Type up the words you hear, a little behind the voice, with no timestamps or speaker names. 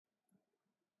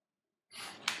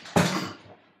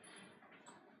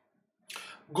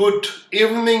Good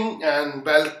evening and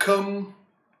welcome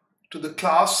to the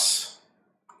class.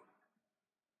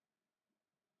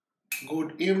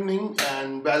 Good evening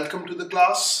and welcome to the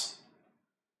class.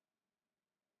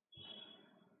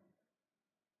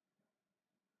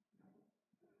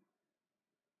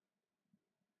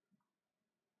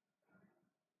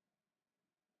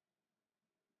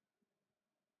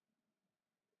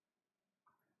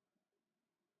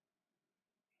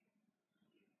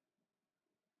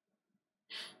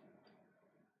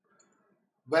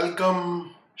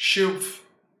 Welcome Shiv,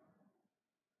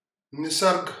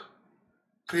 Nisarg,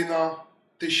 Krina,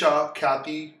 Tisha,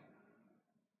 Khyati,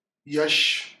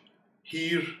 Yash,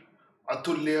 Heer,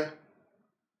 Atulya,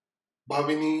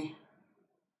 Bhavini,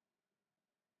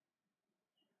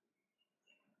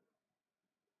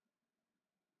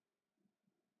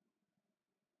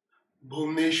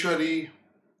 Bhuvneshwari,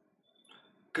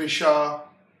 Krisha,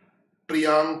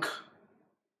 Priyank,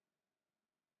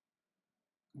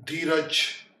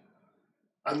 Dheeraj,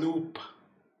 Anup,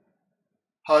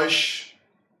 Harsh,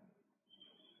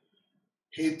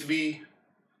 Hetvi,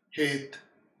 Het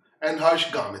and Harsh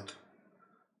Gamit.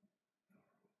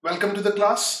 Welcome to the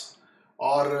class.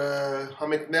 और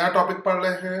हम एक नया topic पढ़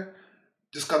रहे हैं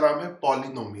जिसका नाम है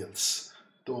पॉलिनोमियल्स।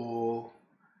 तो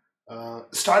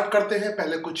स्टार्ट करते हैं।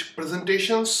 पहले कुछ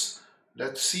presentations,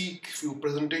 let's see few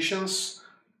presentations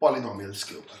polynomials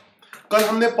के ऊपर। कल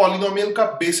हमने पॉलिनोमियल का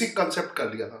बेसिक कंसेप्ट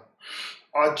कर लिया था,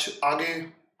 आज आगे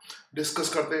डिस्कस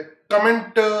करते हैं।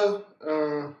 Comment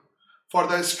for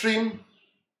the stream,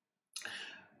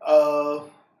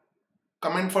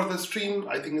 comment for the stream.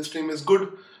 I think stream is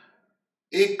good.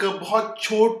 एक बहुत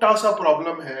छोटा सा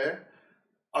प्रॉब्लम है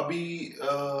अभी।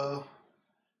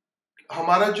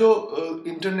 हमारा जो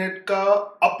इंटरनेट का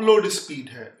अपलोड स्पीड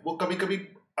है वो कभी कभी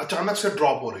अचानक से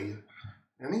ड्रॉप हो रही है।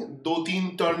 यानी 2-3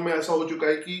 टर्न में ऐसा हो चुका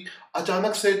है कि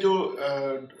अचानक से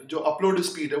जो अपलोड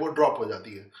स्पीड है वो ड्रॉप हो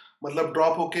जाती है। मतलब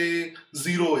ड्रॉप होके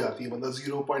 0 हो जाती है, मतलब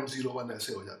 0.01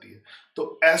 ऐसे हो जाती है।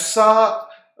 तो ऐसा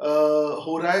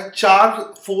हो रहा है।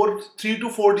 3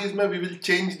 to 4 days में we will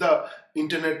change the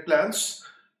internet plans.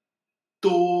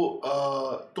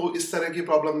 तो इस तरह की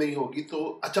प्रॉब्लम नहीं होगी। तो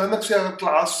अचानक से अगर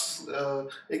क्लास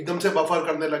एकदम से बफर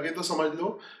करने लगे तो समझ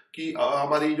लो कि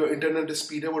हमारी जो इंटरनेट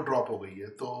स्पीड है वो ड्रॉप हो गई है।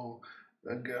 तो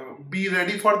बी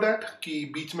रेडी फॉर दैट कि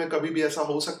बीच में कभी भी ऐसा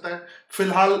हो सकता है।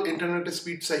 फिलहाल इंटरनेट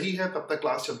स्पीड सही है, तब तक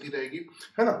क्लास चलती रहेगी,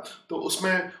 है ना। तो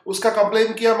उसमें उसका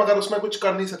कंप्लेन किया मगर उसमें कुछ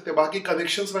कर नहीं सकते। बाकी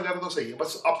कनेक्शंस वगैरह तो सही है,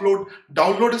 बस अपलोड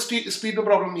डाउनलोड स्पीड में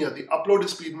प्रॉब्लम नहीं आती, अपलोड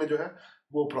स्पीड में जो है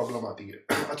वो प्रॉब्लम आती है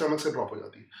अचानक से ड्रॉप हो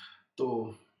जाती है।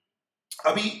 तो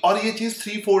अभी और ये चीज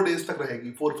 3-4 डेज तक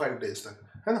रहेगी, 4-5 डेज तक,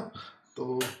 है ना।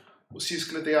 तो उस चीज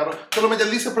के लिए तैयार हो। चलो मैं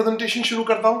जल्दी से प्रेजेंटेशन शुरू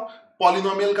करता हूँ।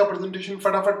 पॉलिनोमियल का प्रेजेंटेशन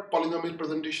फटाफट। पॉलिनोमियल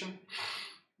प्रेजेंटेशन,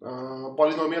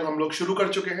 पॉलिनोमियल हम लोग शुरू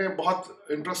कर चुके हैं। बहुत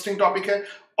इंटरेस्टिंग टॉपिक है।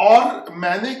 और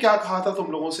मैंने क्या कहा था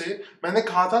तुम लोगों से, मैंने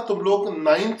कहा था तुम लोग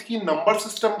 9th की नंबर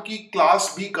सिस्टम की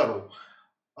क्लास भी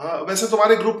करो। वैसे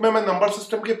तुम्हारे ग्रुप में मैं नंबर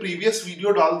सिस्टम के प्रीवियस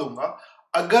वीडियो डाल दूंगा।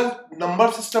 अगर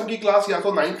नंबर सिस्टम की क्लास या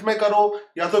तो 9th में करो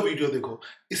या तो वीडियो देखो।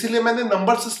 इसीलिए मैंने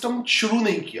नंबर सिस्टम शुरू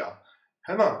नहीं किया,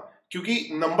 है ना। क्योंकि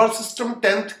नंबर सिस्टम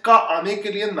 10th का आने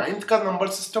के लिए 9th का नंबर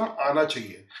सिस्टम आना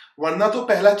चाहिए, वरना तो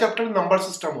पहला चैप्टर नंबर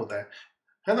सिस्टम होता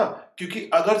है ना। क्योंकि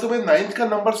अगर तुम्हें 9th का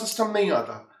नंबर सिस्टम नहीं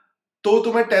आता तो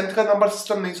तुम्हें 10th का नंबर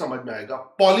सिस्टम नहीं समझ में आएगा।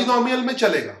 पॉलिनोमियल में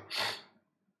चलेगा,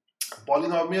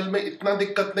 पॉलिनोमियल में इतना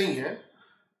दिक्कत नहीं है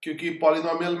क्योंकि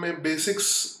पॉलिनोमियल में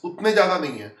बेसिक्स उतने ज्यादा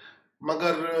नहीं है,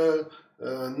 मगर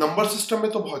नंबर सिस्टम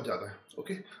में तो बहुत ज्यादा है।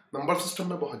 ओके, नंबर सिस्टम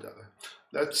में बहुत ज्यादा है।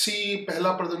 लेट्स सी,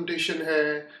 पहला प्रेजेंटेशन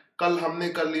है। कल हमने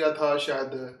कर लिया था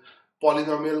शायद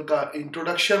पॉलिनोमियल का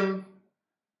इंट्रोडक्शन,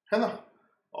 है ना।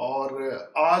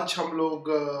 और आज हम लोग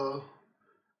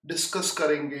डिस्कस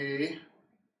करेंगे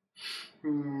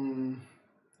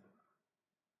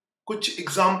कुछ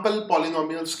एग्जाम्पल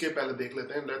पॉलिनोमियल्स के। पहले देख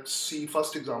लेते हैं। Let's see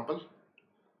first example.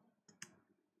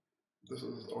 This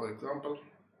is our example.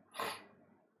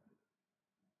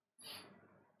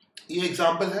 ये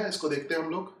एग्जाम्पल है, इसको देखते हैं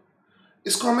हम लोग।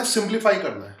 इसको हमें सिंप्लीफाई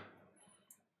करना है।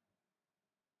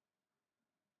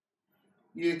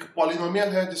 ये एक पॉलिनोमियल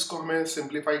है जिसको हमें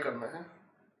सिंप्लीफाई करना है।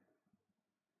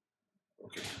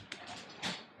 Okay,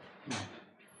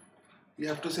 you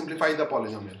have to simplify the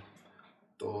polynomial.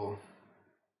 तो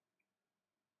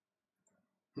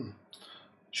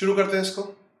शुरू करते हैं इसको।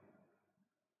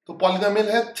 तो पॉलिनोमियल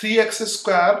है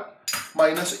 3x²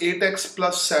 minus 8x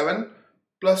plus 7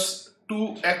 plus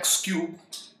 2x³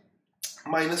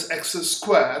 minus x²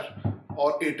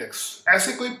 और 8x।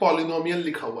 ऐसे कोई पॉलिनोमियल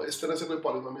लिखा हुआ है, इस तरह से कोई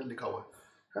पॉलिनोमियल लिखा हुआ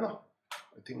है ना।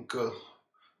 I think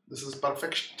this is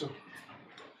perfect.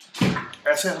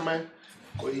 ऐसे हमें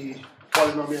कोई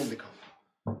पॉलिनोमियल लिखा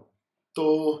हुआ।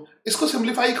 तो इसको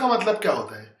सिंप्लीफाई का मतलब क्या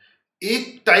होता है?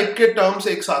 एक टाइप के टर्म्स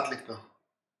एक साथ लिखना,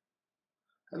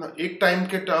 है ना, एक टाइम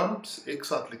के टर्म्स एक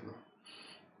साथ लिखना।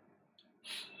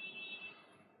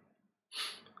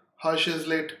 हर्ष इज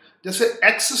लेट, जैसे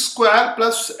x square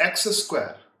plus x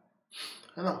square,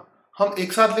 है ना, हम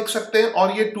एक साथ लिख सकते हैं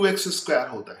और ये 2x स्क्वायर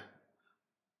होता है।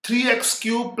 3x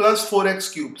cube plus 4x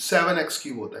cube 7x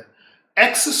cube होता है।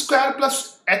 X square plus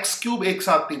x cube एक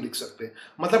साथ नहीं लिख सकते,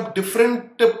 मतलब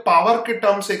डिफरेंट पावर के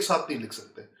टर्म्स एक साथ नहीं लिख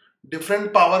सकते,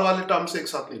 डिफरेंट पावर वाले टर्म्स एक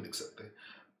साथ नहीं लिख सकते।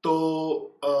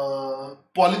 तो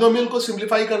पॉलिनोमियल को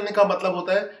सिंप्लीफाई करने का मतलब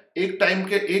होता है एक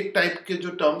टाइप के जो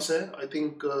टर्म्स है, I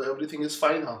think everything is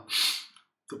fine, हाँ,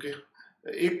 ओके,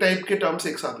 एक टाइप के टर्म्स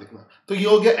एक साथ लिखना। तो ये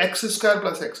हो गया x square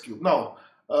plus x cube.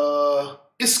 Now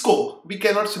इसको वी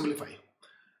कैन नॉट सिंप्लीफाई,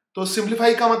 तो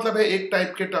सिंप्लीफाई का मतलब है एक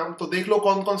टाइप के टर्म। तो देख लो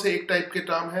कौन कौन से एक टाइप के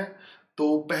टर्म है।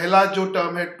 तो पहला जो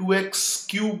टर्म है 2x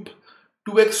क्यूब,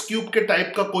 2x क्यूब के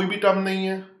टाइप का कोई भी टर्म नहीं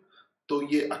है, तो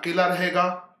ये अकेला रहेगा।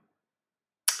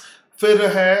 फिर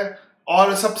है,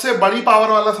 और सबसे बड़ी पावर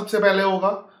वाला सबसे पहले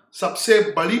होगा, सबसे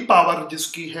बड़ी पावर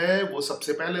जिसकी है वो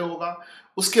सबसे पहले होगा।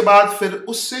 उसके बाद फिर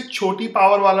उससे छोटी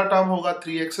पावर वाला टर्म होगा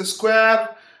 3x स्क्वायर,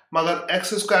 मगर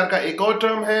x स्क्वायर का एक और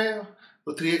टर्म है,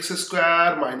 तो 3x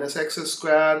square minus x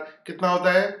square कितना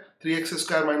होता है? 3x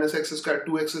square minus x square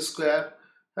 2x square,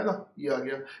 है ना, ये आ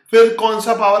गया। फिर कौन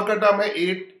सा पावर का टर्म है?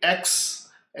 8x,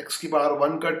 x की पावर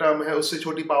 1 का टर्म है, उससे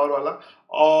छोटी पावर वाला।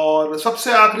 और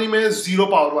सबसे आखिरी में 0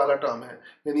 पावर वाला टर्म है,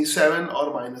 यानी 7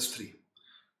 और -3।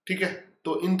 ठीक है,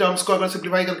 तो इन टर्म्स को अगर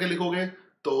सिंप्लीफाई करके लिखोगे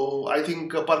तो I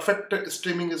think perfect,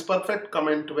 streaming is perfect,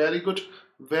 comment very good,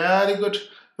 very good.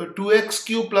 तो 2x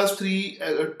cube plus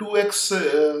 2x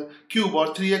cube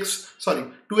और 3x, सॉरी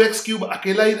 2x क्यूब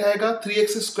अकेला ही रहेगा,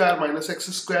 3x square minus x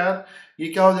square, ये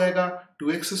क्या हो जाएगा?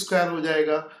 2x स्क्वायर हो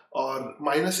जाएगा, और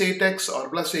 -8x और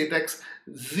प्लस 8x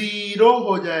 0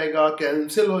 हो जाएगा,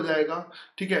 कैंसिल हो जाएगा।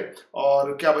 ठीक है,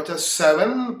 और क्या बचा?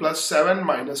 7 प्लस 7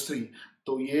 -3,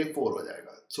 तो ये 4 हो जाएगा।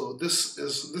 So this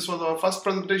was our first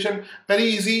presentation, very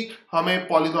easy, हमें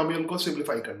पॉलिनोमियल को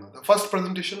सिंप्लीफाई करना था, फर्स्ट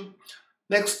प्रेजेंटेशन।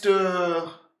 नेक्स्ट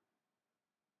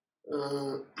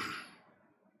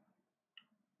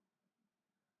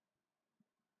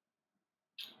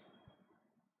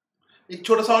एक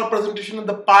छोटा सा और प्रेजेंटेशन है,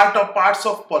 the parts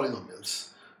of polynomials.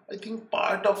 I think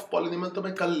part of polynomial तो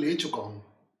मैं कल ले चुका हूं,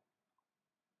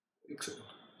 एक second,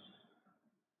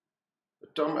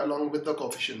 term along with the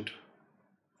coefficient.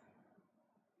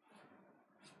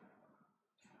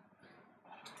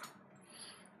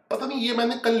 पता नहीं ये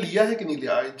मैंने कल लिया है कि नहीं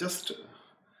लिया, आई जस्ट,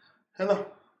 है ना,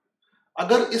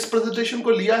 अगर इस प्रेजेंटेशन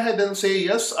को लिया है देन से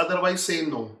यस, अदरवाइज से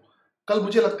नो। कल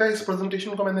मुझे लगता है इस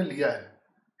प्रेजेंटेशन को मैंने लिया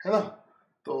है ना,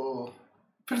 तो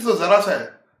फिर तो जरा सा है,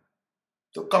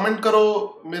 तो कमेंट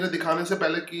करो मेरे दिखाने से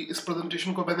पहले कि इस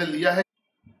प्रेजेंटेशन को मैंने लिया है।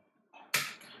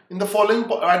 In the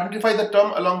following identify the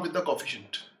term along with the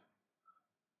coefficient.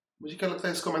 मुझे क्या लगता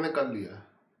है इसको मैंने कर लिया है,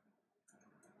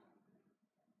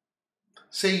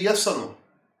 से यस और नो।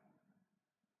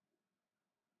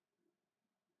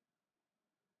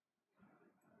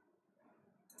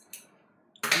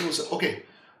 ओके,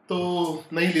 तो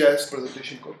नहीं लिया इस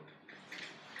प्रेजेंटेशन को,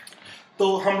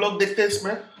 तो हम लोग देखते हैं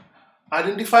इसमें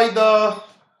identify the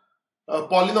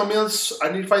polynomials,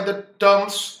 identify the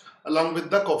terms along with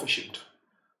the coefficient.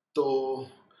 तो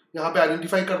यहाँ पे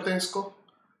आइडेंटिफाई करते हैं इसको।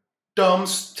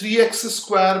 टर्म्स 3x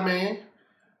स्क्वायर में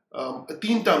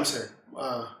तीन टर्म्स है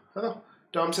ना,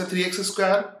 टर्म्स है 3x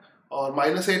स्क्वायर और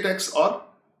 -8x और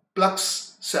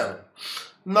 +7।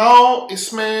 नाउ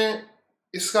इसमें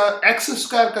इसका x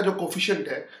स्क्वायर का जो कोफिशिएंट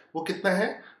है वो कितना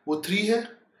है? वो 3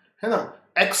 है ना।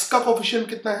 x का कोफिशिएंट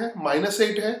कितना है?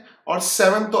 -8 है, और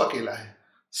 7 तो अकेला है,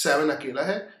 7 अकेला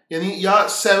है, यानी या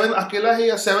 7 अकेला है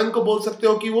या 7 को बोल सकते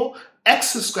हो कि वो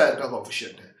x स्क्वायर का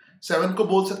कोफिशिएंट है, 7 को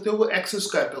बोल सकते हो वो x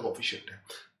स्क्वायर का कोफिशिएंट है,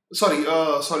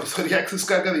 सॉरी एक्स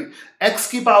स्क्वायर का नहीं,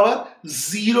 एक्स की पावर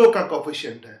 0 का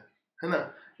कोफिशिएंट है ना,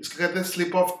 इसको कहते हैं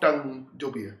स्लिप ऑफ टंग,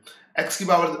 जो भी है। एक्स की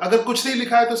पावर, अगर कुछ नहीं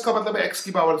लिखा है तो इसका मतलब है एक्स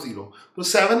की पावर 0, तो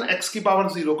 7 एक्स की पावर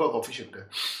 0 का कोफिशिएंट है।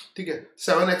 ठीक है,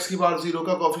 7 एक्स की पावर 0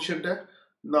 का कोफिशिएंट है।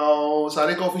 नाउ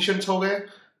सारे कोफिशिएंट्स हो गए,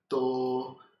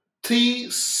 तो 3,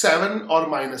 7 और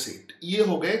 -8 ये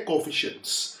हो गए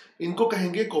कोफिशिएंट्स, इनको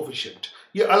कहेंगे कोफिशिएंट।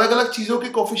 ये अलग अलग चीजों के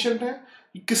कोफिशिएंट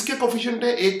हैं। किसके कोफिशिएंट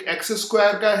है? एक एक्स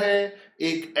स्क्वायर का है,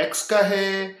 एक एक्स का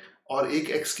है, और एक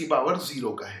एक्स की पावर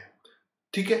 0 का है।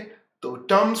 ठीक है, तो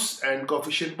टर्म्स एंड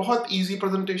कोफिशिएंट, बहुत इजी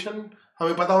प्रेजेंटेशन,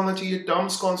 हमें पता होना चाहिए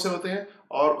टर्म्स कौन से होते हैं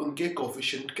और उनके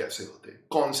कोफिशिएंट कैसे होते हैं,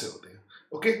 कौन से होते हैं।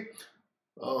 Okay,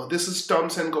 this is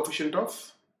terms and coefficient of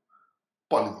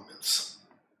polynomials.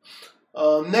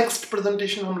 Next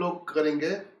presentation हम लोग करेंगे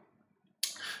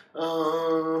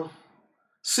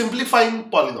सिंप्लीफाइंग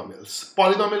पॉलिनोमियल्स,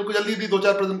 पॉलिनोमियल को जल्दी दो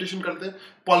चार प्रेजेंटेशन करते हैं,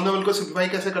 पॉलिनोमियल को सिंप्लीफाई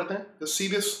कैसे करते हैं, जस्ट सी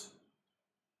दिस।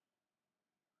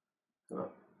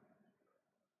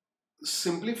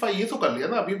 सिंप्लीफाई ये तो कर लिया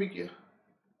ना, अभी भी किया,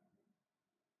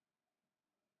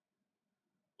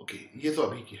 ओके ये तो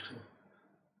अभी किया,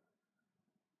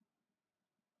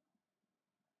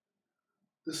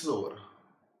 this is over.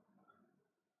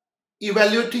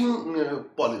 Evaluating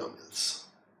polynomials,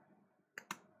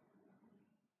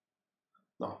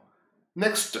 now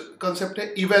next concept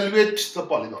है इवेल्युएट द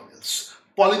पॉलिनोमियल्स।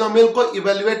 पॉलिनोमियल को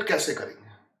इवेल्युएट कैसे करेंगे,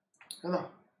 है ना,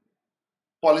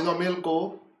 पॉलिनोमियल को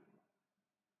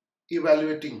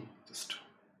evaluating, just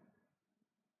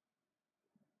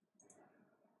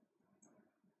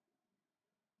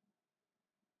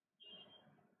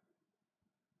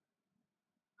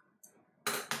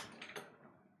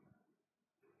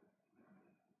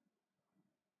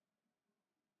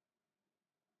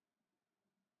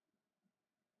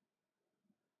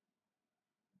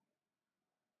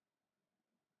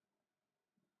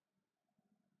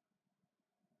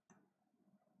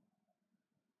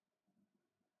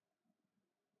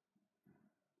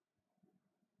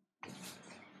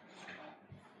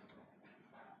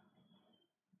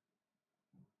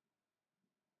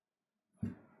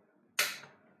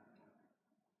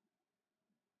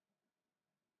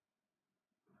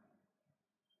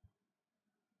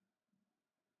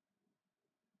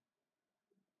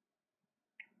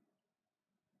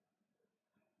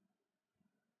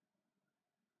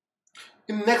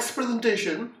in next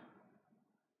presentation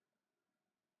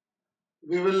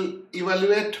we will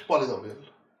evaluate polynomial.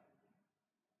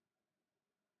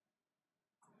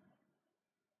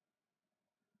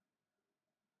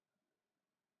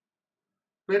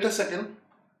 Wait a second,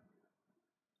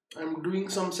 I'm doing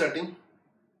some setting.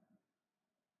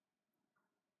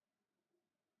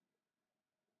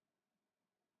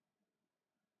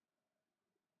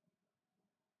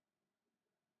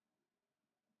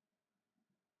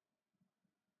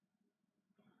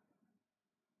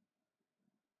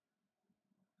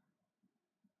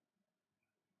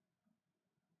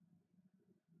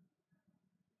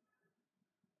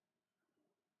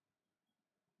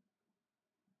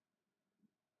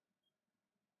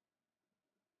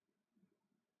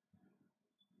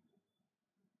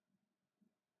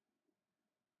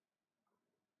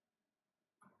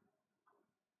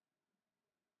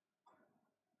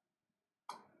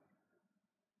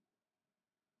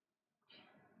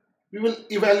 We will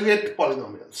evaluate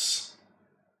polynomials.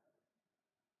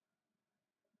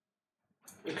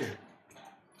 Okay,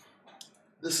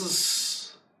 this is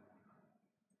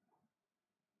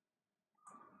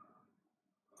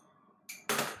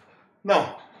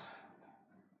now.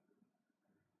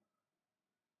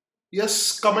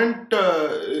 Yes, comment.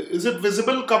 Is it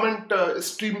visible? Comment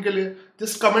stream के लिए.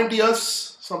 Just comment yes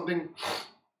something.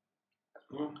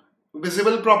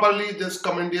 Visible properly. Just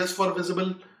comment yes for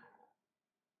visible.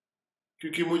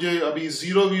 क्योंकि मुझे अभी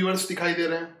 0 viewers दिखाई दे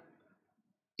रहे हैं.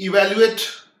 Evaluate.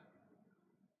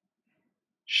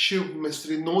 Shiv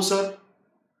मिस्त्री, no sir,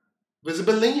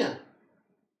 visible नहीं है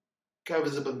क्या?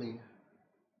 विजिबल नहीं है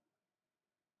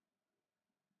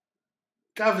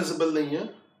क्या? विजिबल नहीं है?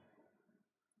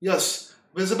 Yes,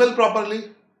 visible properly,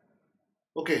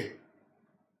 okay,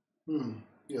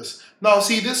 yes. Now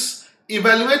see this,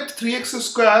 evaluate 3x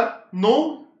square, no.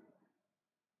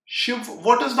 Shiv,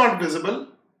 what is not visible?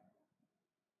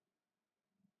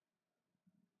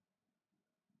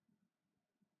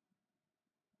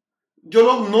 जो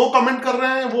लोग नो कमेंट कर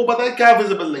रहे हैं वो बताए क्या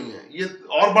विजिबल नहीं है, ये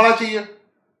और बड़ा चाहिए.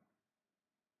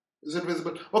 Is it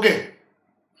visible? Okay,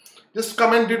 just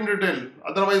comment in detail,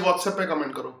 otherwise WhatsApp पे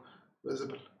कमेंट करो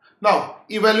visible. Now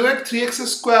evaluate 3x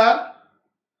square,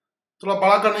 थोड़ा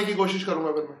बड़ा करने की कोशिश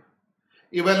करूंगा फिर मैं.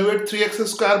 Evaluate 3x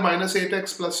square minus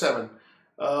 8x plus 7.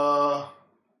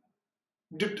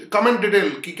 Comment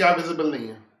detail कि क्या विजिबल नहीं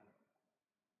है.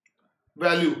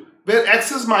 वैल्यू वेयर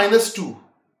x इज -2,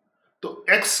 तो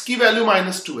x की वैल्यू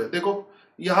 -2 है. देखो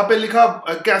यहां पे लिखा,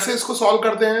 कैसे इसको सॉल्व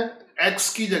करते हैं. x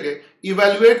की जगह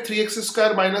evaluate 3x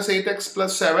square minus 8x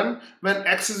plus 7 when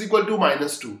x is equal to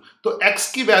 -2. तो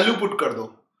x की वैल्यू पुट कर दो.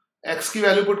 x की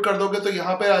वैल्यू पुट कर दोगे तो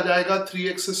यहां पे आ जाएगा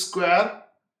 3x स्क्वायर,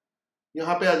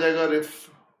 यहां पे आ जाएगा रिफ,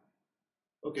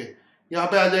 ओके, यहां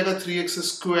पे आ जाएगा 3x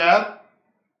स्क्वायर.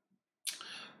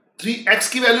 3x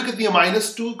की वैल्यू कितनी है?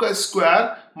 -2 का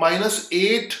स्क्वायर माइनस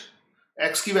 8,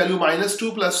 x की वैल्यू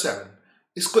 -2 प्लस 7.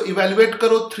 इसको इवेल्युएट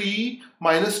करो. 3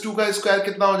 -2 का स्क्वायर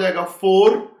कितना हो जाएगा?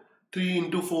 4. 3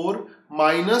 इंटू 4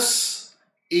 माइनस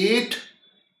 8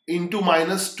 इंटू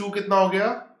 -2 कितना हो गया?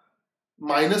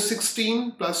 -16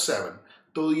 प्लस 7,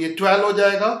 तो ये 12 हो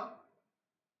जाएगा.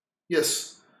 यस,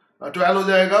 12 हो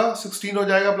जाएगा, 16 हो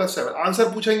जाएगा प्लस 7।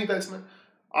 आंसर पूछा ही नहीं था इसमें,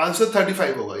 आंसर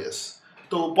 35 होगा। यस,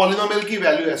 तो पॉलिनोमियल की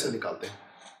वैल्यू ऐसे निकालते हैं।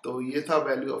 तो ये था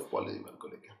वैल्यू ऑफ पॉलिनोमियल को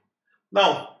लेके।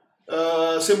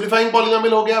 नाउ सिंप्लीफाइंग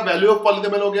पॉलिनोमियल हो गया, वैल्यू ऑफ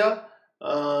पॉलिनोमियल हो गया,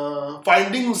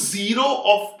 finding zero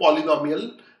of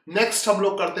polynomial. Next हम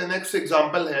लोग करते हैं, नेक्स्ट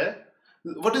एग्जांपल है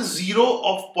what is zero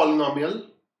of polynomial,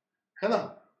 है ना,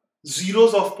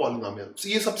 जीरोस ऑफ पॉलिनोमियल।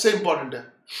 ये सबसे इंपॉर्टेंट है,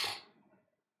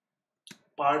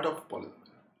 पार्ट ऑफ पॉलिनोमियल।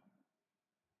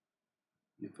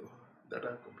 ये तो that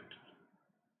I completed,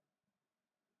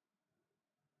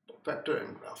 factor and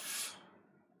graph,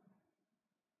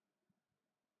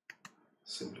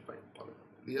 simplifying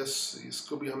polynomial. Yes,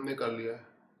 इसको भी हमने कर लिया है।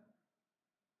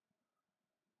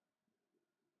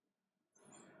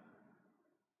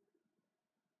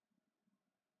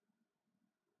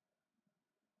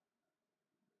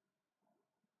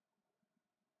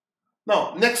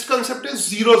 Now, next concept is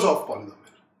zeros of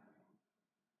polynomial.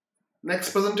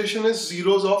 Next presentation is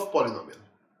zeros of polynomial.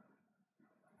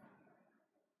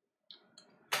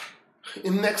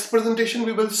 In next presentation,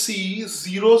 we will see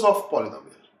zeros of polynomial.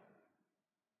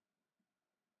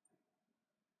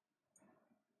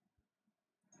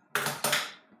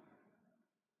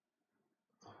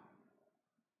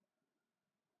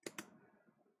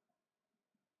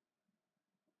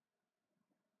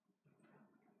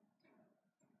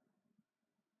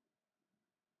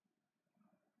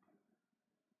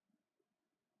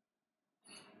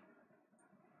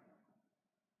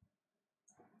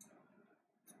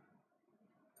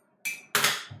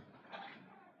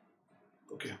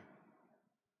 Okay.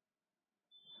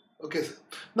 Okay.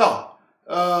 Now,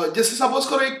 जैसे suppose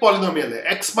करो एक polynomial है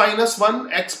x minus 1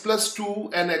 x plus 2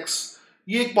 and x,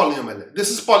 ये एक polynomial है।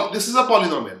 This is a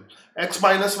polynomial, x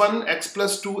minus 1 x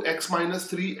plus 2 x minus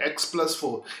 3 x plus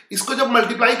 4। इसको जब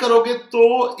multiply करोगे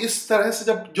तो इस तरह से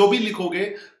जब जो भी लिखोगे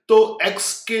तो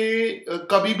x के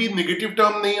कभी भी नेगेटिव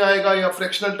टर्म नहीं आएगा या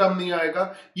फ्रैक्शनल टर्म नहीं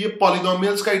आएगा, ये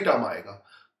पॉलिनोमियल्स का ही टर्म आएगा।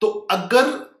 तो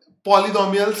अगर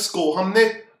पॉलिनोमियल्स को हमने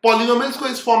पॉलिनोमियल्स को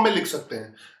इस फॉर्म में लिख सकते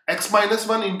हैं, x minus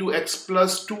 1 into x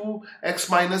plus 2 x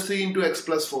minus 3 into x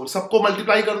plus 4, सबको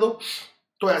मल्टीप्लाई कर दो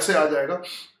तो ऐसे आ जाएगा।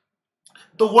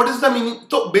 तो व्हाट इज द मीनिंग?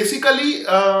 तो बेसिकली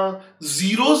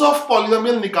जीरोस ऑफ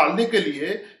पॉलिनोमियल निकालने के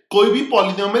लिए कोई भी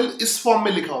पॉलिनोमियल इस फॉर्म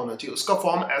में लिखा होना चाहिए, उसका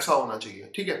फॉर्म ऐसा होना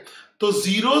चाहिए, ठीक है। तो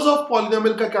जीरोस ऑफ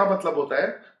पॉलिनोमियल का क्या मतलब होता है?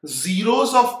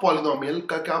 जीरोस ऑफ पॉलिनोमियल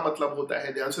का क्या मतलब होता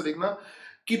है, ध्यान से देखना,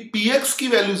 कि px की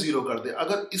वैल्यू जीरो कर दे।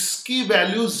 अगर इसकी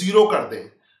वैल्यू जीरो कर दे,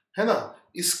 है ना,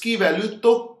 इसकी वैल्यू,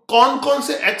 तो कौन कौन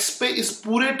से x पे इस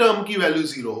पूरे टर्म की वैल्यू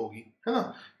जीरो होगी, है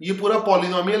ना। ये पूरा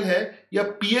पॉलिनोमियल है, या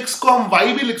px को हम y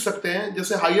भी लिख सकते हैं,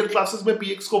 जैसे हायर क्लासेस में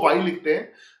px को y लिखते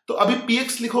हैं, तो अभी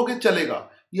px लिखोगे चलेगा,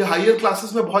 ये हायर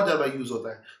क्लासेस में बहुत ज्यादा यूज होता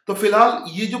है। तो फिलहाल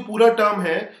ये जो पूरा टर्म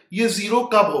है ये जीरो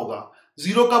कब होगा?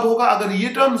 जीरो कब होगा? अगर ये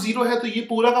टर्म जीरो है तो ये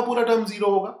पूरा का पूरा टर्म जीरो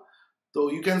होगा। तो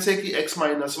यू कैन से कि x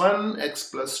माइनस 1 x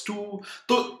प्लस 2।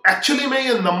 तो एक्चुअली में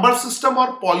ये नंबर सिस्टम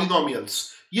और पॉलिनोमियल्स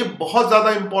ये बहुत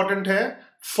ज्यादा इंपॉर्टेंट है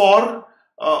फॉर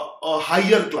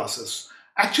हायर क्लासेस।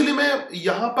 एक्चुअली में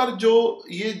यहाँ पर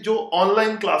जो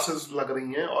ऑनलाइन क्लासेस लग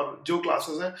रही हैं और जो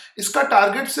क्लासेस हैं, इसका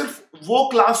टारगेट सिर्फ वो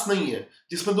क्लास नहीं है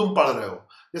जिसमें तुम पढ़ रहे हो।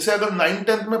 जैसे अगर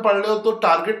 9th-10th में पढ़ रहे हो तो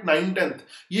टारगेट 9th-10th,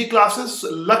 ये क्लासेस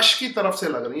लक्ष्य की तरफ से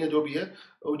लग रही हैं, जो भी है,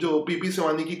 जो पीपी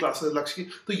सिवानी की क्लासेस लक्ष्य की।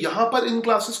 तो यहाँ पर इन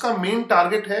क्लासेस का मेन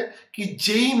टारगेट है कि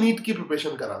जेई नीट की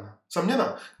प्रिपरेशन कराना, समझे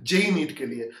ना, जेई नीट के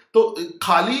लिए। तो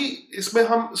खाली इसमें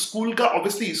हम स्कूल का,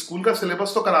 ऑब्वियसली स्कूल का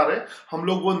सिलेबस तो करा रहे हैं हम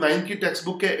लोग, वो 9th की टेक्स्ट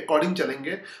बुक के अकॉर्डिंग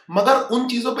चलेंगे, मगर उन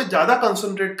चीजों पे ज्यादा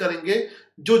कंसंट्रेट करेंगे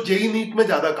जो जेई नीट में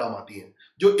ज्यादा काम आती है,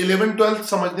 जो 11th-12th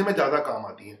समझने में ज्यादा काम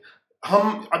आती है।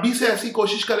 हम अभी से ऐसी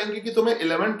कोशिश करेंगे कि तुम्हें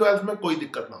 11th-12th में कोई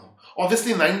दिक्कत ना हो।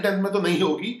 ऑब्वियसली 9th-10th में तो नहीं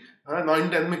होगी,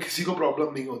 9th-10th में किसी को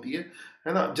प्रॉब्लम नहीं होती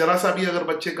है ना। जरा सा भी अगर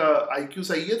बच्चे का IQ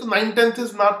सही है तो 9th-10th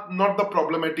is not the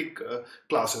problematic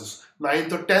classes.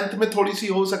 9th और 10th में थोड़ी सी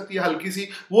हो सकती है, हल्की सी,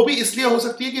 वो भी इसलिए हो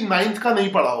सकती है कि 9th का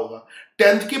नहीं पढ़ा होगा।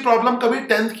 10th की प्रॉब्लम कभी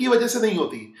 10th की वजह से नहीं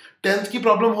होती, 10th की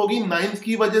प्रॉब्लम होगी 9th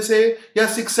की वजह से, या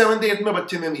 6th 7th 8th में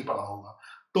बच्चे ने नहीं पढ़ा होगा।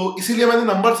 तो इसीलिए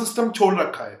मैंने नंबर सिस्टम छोड़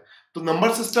रखा है। तो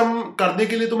नंबर सिस्टम करने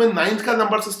के लिए तुम्हें 9th का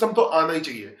नंबर सिस्टम तो आना ही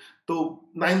चाहिए, तो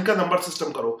 9th का नंबर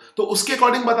सिस्टम करो। तो उसके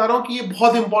अकॉर्डिंग बता रहा हूं कि ये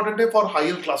बहुत इंपॉर्टेंट है फॉर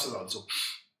हायर क्लासेस आल्सो।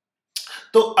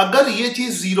 तो अगर ये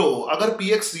चीज जीरो हो, अगर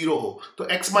px जीरो हो, तो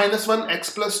x minus 1 x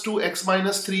plus 2 x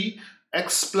minus 3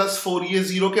 x plus 4 ये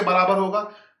जीरो के बराबर होगा,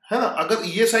 है ना। अगर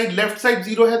ये साइड, लेफ्ट साइड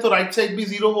जीरो है तो राइट साइड भी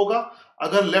जीरो होगा,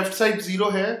 अगर लेफ्ट साइड जीरो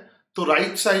है तो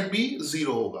राइट साइड भी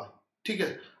जीरो होगा, ठीक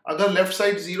है। अगर लेफ्ट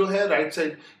साइड जीरो है, राइट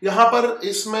साइड, यहां पर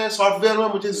इसमें सॉफ्टवेयर में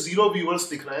मुझे 0 व्यूअर्स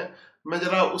दिख रहे हैं, मैं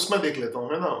जरा उसमें देख लेता हूँ,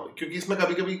 है ना, क्योंकि इसमें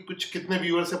कभी कभी कुछ कितने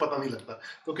व्यूअर से पता नहीं लगता,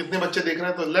 तो कितने बच्चे देख रहे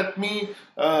हैं, तो लेट मी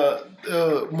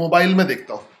मोबाइल में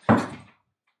देखता हूँ।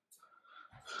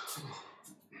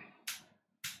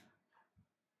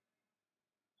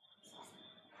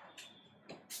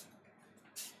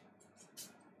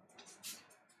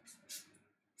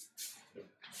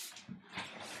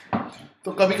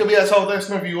 तो कभी कभी ऐसा होता है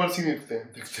इसमें व्यूअर्स ही नहीं दिखते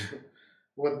हैं,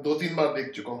 वो 2-3 बार देख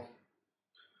चुका हूँ।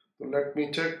 तो लेट मी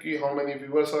चेक कि how many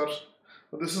viewers are,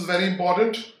 this is very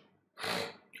important,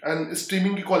 and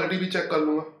streaming की क्वालिटी भी चेक कर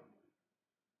लूंगा।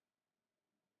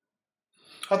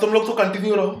 हाँ, तुम लोग तो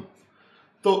कंटिन्यू रहो।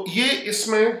 तो ये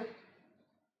इसमें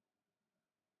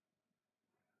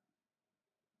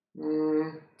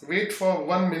wait for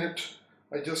 1 minute,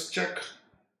 I just check.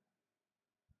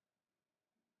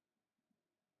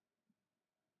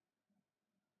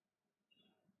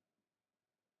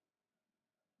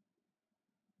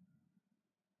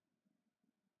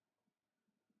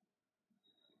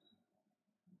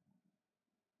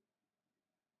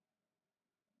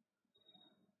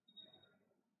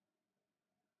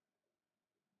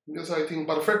 Yes, I think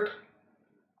perfect.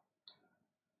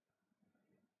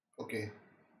 Okay.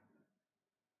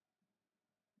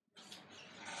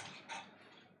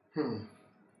 Hmm.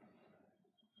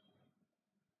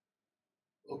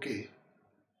 Okay.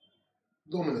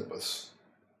 2 minute बस।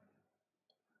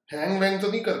 हैंग वैंग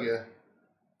तो नहीं कर गया?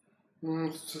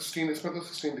 16, इसमें तो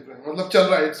 16 दिख रहा है, मतलब चल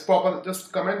रहा है, it's proper,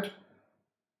 just comment.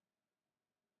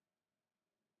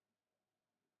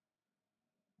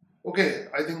 Okay,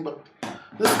 I think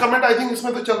this comment, I think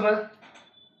इसमें तो चल रहा है।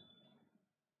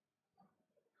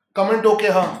 कमेंट ओके,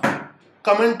 हाँ,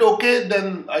 comment okay,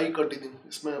 then I continue.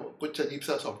 इसमें कुछ अजीब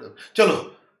सा सॉफ्टवेयर, चलो,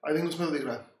 आई थिंक उसमें तो दिख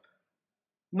रहा है।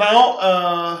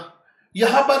 नाउ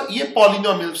यहाँ पर ये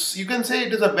polynomials, you can say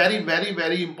it is a very very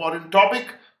very important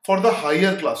topic for the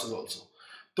higher classes also.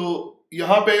 तो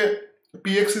यहाँ पे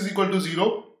P x is equal to 0,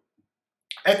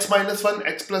 x-1,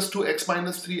 x+2,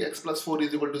 x-3, x+4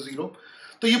 is equal to 0।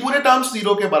 तो ये पूरे टर्म्स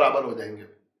 0 के बराबर हो जाएंगे।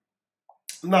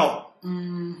 नाउ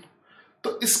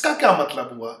तो इसका क्या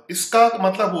मतलब हुआ? इसका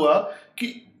मतलब हुआ कि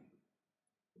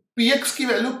px की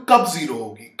वैल्यू कब 0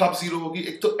 होगी? कब 0 होगी?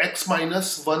 एक तो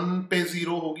x-1 पे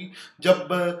 0 होगी, जब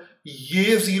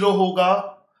ये 0 होगा,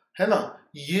 है ना,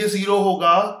 ये 0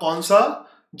 होगा, कौन सा?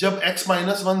 जब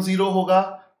x-1 0 होगा,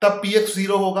 तब px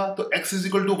 0 होगा, तो x इज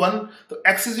इक्वल टू 1। तो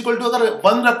x इज इक्वल टू अगर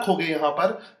 1 रखोगे यहां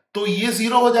पर, तो ये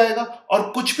 0 हो जाएगा,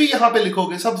 और कुछ भी यहां पे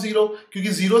लिखोगे सब 0,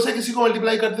 क्योंकि 0 से किसी को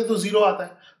मल्टीप्लाई करते तो 0 आता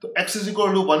है। तो x इज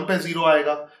इक्वल टू 1 पे 0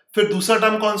 आएगा। फिर दूसरा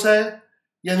टर्म कौन सा है?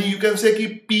 यानी यू कैन से कि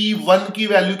P1 की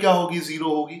वैल्यू क्या होगी? 0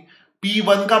 होगी।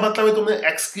 P1 का मतलब है तुमने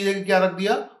x की जगह क्या रख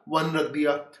दिया? 1 रख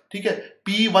दिया, ठीक है।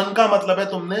 P1 का मतलब है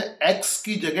तुमने x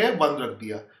की जगह 1 रख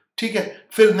दिया, ठीक है।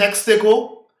 फिर नेक्स्ट देखो,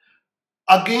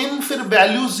 अगेन फिर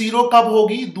वैल्यू 0 कब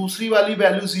होगी? दूसरी वाली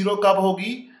वैल्यू 0 कब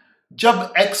होगी? जब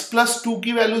x+2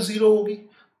 की वैल्यू 0 होगी,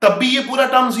 तब भी ये पूरा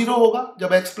टर्म 0 होगा,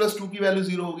 जब x+2 की वैल्यू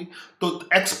 0 होगी। तो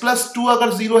x+2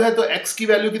 अगर 0 है तो x की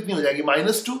वैल्यू कितनी हो जाएगी?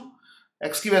 -2।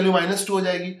 x की वैल्यू -2 हो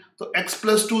जाएगी, तो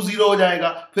x+2 0 हो जाएगा।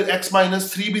 फिर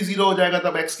x-3 भी 0 हो जाएगा,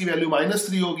 तब x की वैल्यू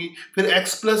 -3 होगी। फिर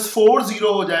x+4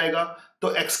 0 हो जाएगा,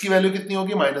 तो x की वैल्यू कितनी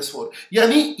होगी? -4।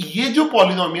 यानी ये जो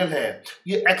पॉलिनोमियल है,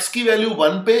 ये x की वैल्यू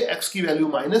 1 पे, x की वैल्यू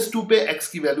 -2 पे, x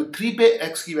की वैल्यू 3 पे,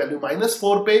 x की वैल्यू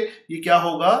 -4 पे, ये क्या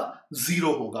होगा?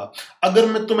 0 होगा। अगर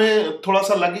मैं तुम्हें थोड़ा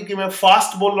सा लगे कि मैं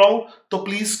फास्ट बोल रहा हूं, तो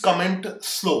प्लीज कमेंट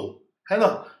स्लो, है ना।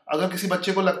 अगर किसी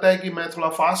बच्चे को लगता है कि मैं थोड़ा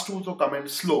फास्ट हूं, तो कमेंट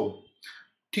स्लो,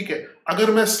 ठीक है।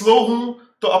 अगर मैं स्लो हूं,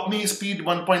 तो अपनी स्पीड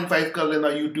 1.5 कर लेना,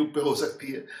 यूट्यूब पे हो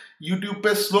सकती है। यूट्यूब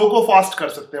पे स्लो को फास्ट कर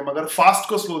सकते हैं, मगर फास्ट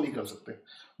को स्लो नहीं कर सकते।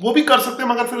 वो भी कर सकते हैं,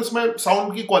 मगर फिर उसमें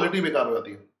साउंड की क्वालिटी बेकार हो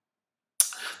जाती है।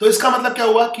 तो इसका मतलब क्या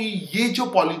हुआ कि ये जो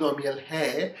पॉलिनोमियल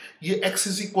है, ये x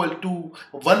इज इक्वल टू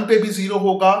 1 पे भी 0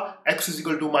 होगा, x इज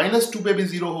इक्वल टू -2 पे भी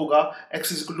 0 होगा,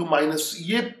 x is equal to minus,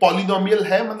 ये पॉलिनोमियल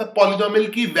है, मतलब पॉलिनोमियल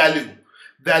की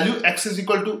value, x is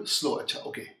equal to slow. अच्छा,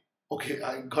 okay okay,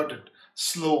 I got it,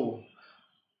 slow.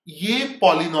 ये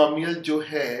पॉलिनोमियल जो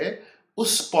है,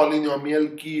 उस पॉलिनोमियल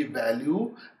की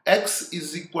value x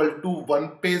is equal to 1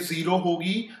 पे 0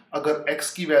 होगी। अगर x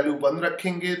की वैल्यू 1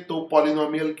 रखेंगे तो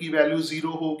पॉलिनोमियल की वैल्यू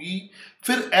 0 होगी।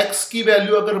 फिर x की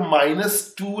वैल्यू अगर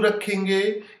 -2 रखेंगे,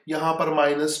 यहां पर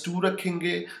 -2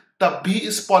 रखेंगे, तब भी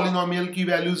इस पॉलिनोमियल की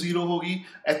वैल्यू 0 होगी।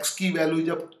 x की वैल्यू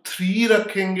जब 3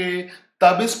 रखेंगे,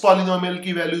 तब इस पॉलिनोमियल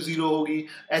की वैल्यू 0 होगी।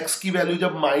 x की वैल्यू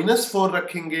जब -4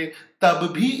 रखेंगे,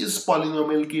 तब भी इस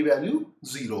पॉलिनोमियल की वैल्यू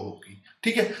 0 होगी,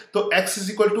 ठीक है। तो x इज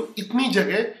इक्वल टू इतनी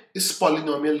जगह इस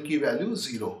पॉलिनोमियल की वैल्यू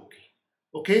 0 होगी,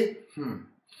 ओके।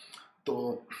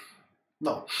 तो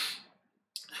नाउ,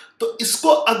 तो इसको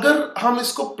अगर हम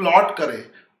इसको प्लॉट करें,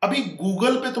 अभी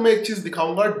गूगल पे तुम्हें एक चीज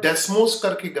दिखाऊंगा, डेस्मोस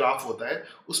करके ग्राफ होता है,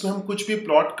 उसमें हम कुछ भी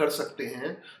प्लॉट कर सकते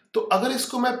हैं। तो अगर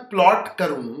इसको मैं प्लॉट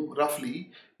करूं रफली,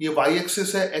 ये वाई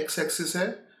एक्सिस है, एक्स एक्सिस है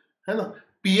ना,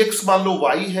 पी एक्स मान लो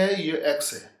वाई है, ये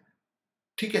एक्स है,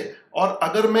 ठीक है। और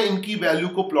अगर मैं इनकी वैल्यू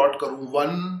को प्लॉट करूं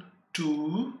 1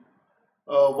 2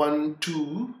 1 2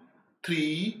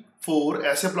 3 4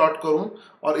 ऐसे प्लॉट करूं,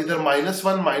 और इधर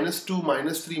 -1 -2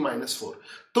 -3 -4,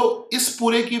 तो इस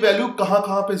पूरे की वैल्यू कहां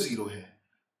कहां पे जीरो है,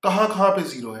 कहां कहां पे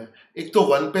जीरो है? एक तो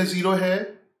 1 पे जीरो है,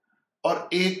 और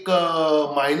एक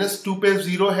 -2 पे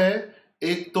जीरो है,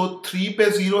 एक तो 3 पे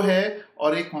जीरो है,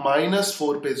 और एक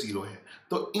 -4 पे जीरो है।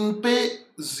 तो इन पे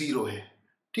जीरो है,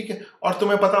 ठीक है। और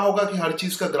तुम्हें पता होगा कि हर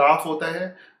चीज का ग्राफ होता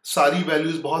है, सारी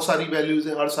वैल्यूज, बहुत सारी वैल्यूज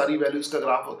है, हर सारी वैल्यूज का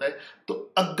ग्राफ होता है। तो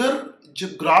अगर जो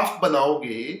ग्राफ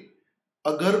बनाओगे,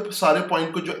 अगर सारे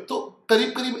पॉइंट को जो, तो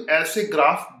करीब करीब ऐसे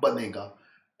ग्राफ बनेगा,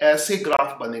 ऐसे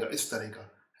ग्राफ बनेगा इस तरह का,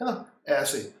 है ना,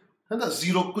 ऐसे, है ना,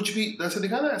 जीरो कुछ भी जैसे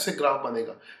दिखा ना, ऐसे ग्राफ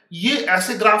बनेगा। ये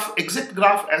ऐसे ग्राफ, एग्जैक्ट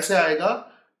ग्राफ ऐसे आएगा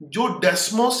जो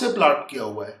डेस्मो से प्लॉट किया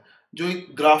हुआ है। जो एक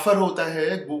ग्राफर होता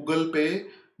है गूगल पे,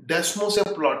 डेस्मो से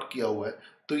प्लॉट किया हुआ है,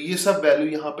 तो ये सब वैल्यू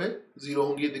यहाँ पे जीरो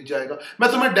होंगी, दिख जाएगा।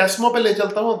 मैं तुम्हें डेस्मो पे ले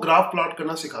चलता हूँ, ग्राफ प्लॉट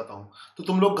करना सिखाता हूँ, तो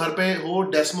तुम लोग घर पे हो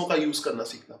डेस्मो का यूज करना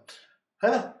सीखना,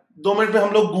 है ना। 2 मिनट में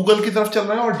हम लोग गूगल की तरफ चल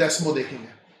रहे हैं और डेस्मो देखेंगे।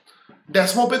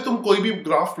 डेस्मो पे तुम कोई भी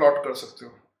ग्राफ प्लॉट कर सकते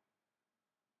हो,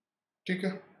 ठीक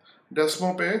है।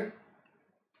 डेस्मो पे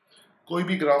कोई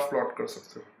भी ग्राफ प्लॉट कर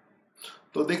सकते हो।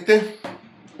 तो देखते हैं,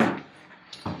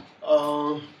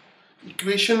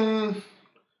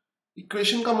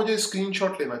 इक्वेशन का मुझे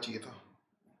स्क्रीनशॉट लेना चाहिए था।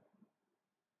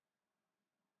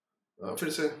 फिर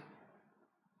से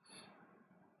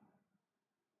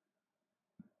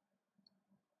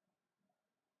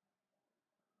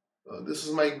दिस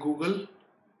इज माय गूगल,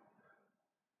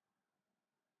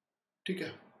 ठीक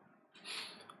है।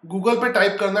 गूगल पे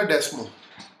टाइप करना Desmo,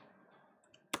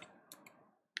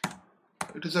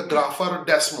 it is a grapher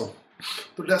Desmo.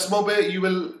 तो डेस्मो पे you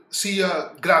will see a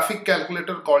graphic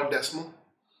calculator called Desmo,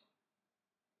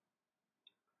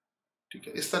 ठीक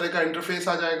है। इस तरह का इंटरफेस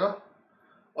आ जाएगा,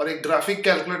 और एक ग्राफिक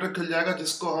कैलकुलेटर खुल जाएगा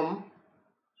जिसको हम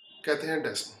कहते हैं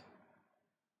डेस्मो।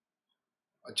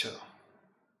 अच्छा,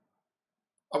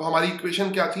 अब हमारी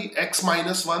इक्वेशन क्या थी,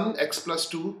 x-1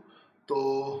 x+2। तो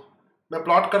मैं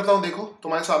प्लॉट करता हूं, देखो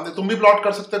तुम्हारे सामने, तुम भी प्लॉट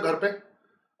कर सकते हो घर पे।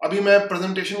 अभी मैं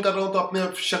प्रेजेंटेशन कर रहा हूं तो अपने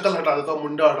शक्ल हटा देता हूं,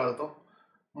 मुंडा हटा देता हूं,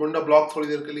 मुंडा ब्लॉक थोड़ी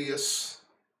देर के लिए, यस,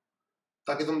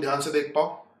 ताकि तुम ध्यान से देख पाओ,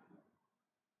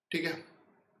 ठीक है।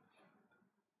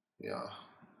 या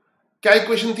क्या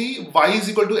इक्वेशन थी, y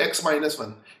 =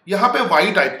 x-1। यहां पे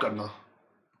y टाइप करना,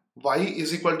 y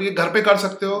 = ये घर पे कर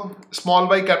सकते हो, स्मॉल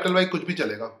y कैपिटल Y कुछ भी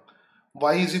चलेगा।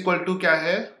 y = क्या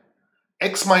है,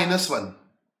 x-1,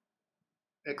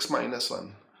 x-1।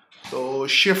 तो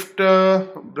शिफ्ट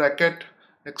ब्रैकेट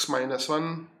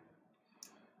x-1,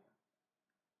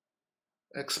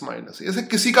 x-, ऐसे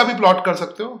किसी का भी प्लॉट कर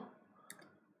सकते हो,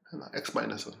 है ना,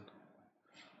 x-1।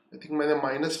 आई थिंक मैंने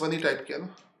 -1 ही टाइप किया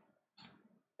ना,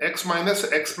 x-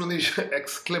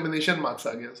 एक्सक्लेमेशन मार्क्स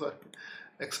आ गया,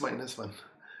 सॉरी, x-1,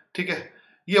 ठीक है।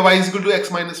 ये y =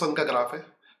 x-1 का ग्राफ है।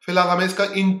 फिलहाल हमें इसका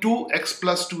इंटू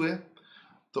x+2 है,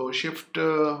 तो shift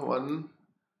 1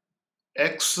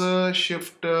 x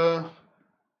shift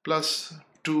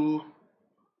 +2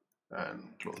 and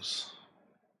close,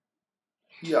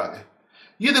 ये आ गए।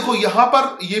 ये देखो यहां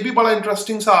पर ये भी बड़ा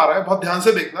इंटरेस्टिंग सा आ रहा है, बहुत ध्यान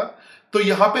से देखना। तो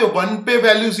यहाँ पे 1 पे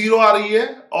वैल्यू 0 आ रही है,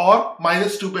 और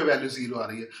 -2 पे वैल्यू 0 आ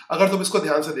रही है, अगर तुम इसको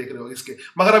ध्यान से देख रहे हो इसके,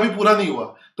 मगर अभी पूरा नहीं हुआ,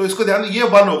 तो इसको ध्यान, ये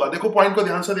 1 होगा, देखो पॉइंट को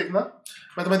ध्यान से देखना,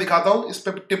 मैं तुम्हें दिखाता हूं इस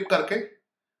पे टिप करके।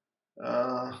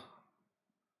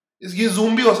 ये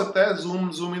जूम भी हो सकता है,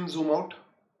 जूम इन जूम आउट।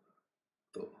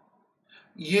 तो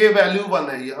ये वैल्यू 1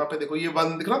 है, यहाँ पे देखो ये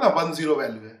 1 दिख रहा था, 1 0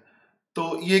 वैल्यू है।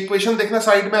 तो ये इक्वेशन देखना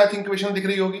साइड में, आई थिंक इक्वेशन दिख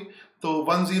रही होगी। तो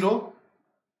 1 0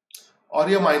 और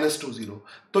ये -2 0,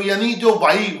 तो यानी जो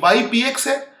y पी एक्स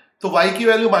है, तो y की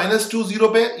वैल्यू -2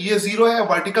 0 पे, ये 0 है,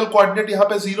 वर्टिकल कोऑर्डिनेट यहाँ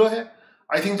पे 0 है।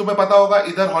 आई थिंक तुम्हें पता होगा,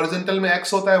 इधर हॉरिजॉन्टल में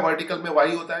x होता है, वर्टिकल में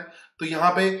y होता है। तो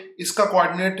यहाँ पे इसका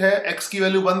कोऑर्डिनेट है, x की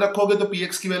वैल्यू 1 रखोगे तो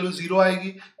px की वैल्यू 0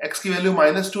 आएगी, x की वैल्यू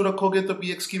 -2 रखोगे तो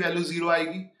px की वैल्यू 0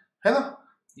 आएगी, है ना।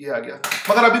 ये आ गया,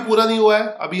 मगर अभी पूरा नहीं हुआ है,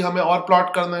 अभी हमें और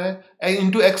प्लॉट करना है।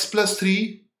 Into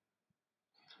x+3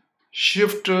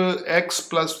 shift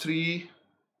x+3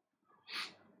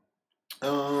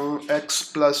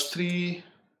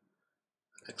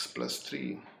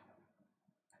 x+3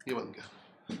 ये बन गया।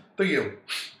 तो ये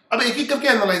अब एक एक करके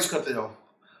एनालाइज करते जाओ।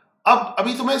 अब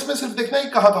अभी तुम्हें इसमें सिर्फ देखना है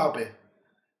कहां कहां पे,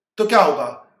 तो क्या होगा,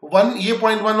 1, ये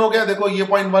पॉइंट 1 हो गया, देखो ये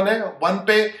पॉइंट 1 है, 1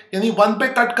 पे, यानी 1 पे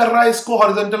कट कर रहा है इसको,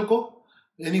 हॉरिजॉन्टल को,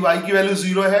 यानी y की वैल्यू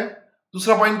 0 है,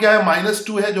 दूसरा पॉइंट क्या है,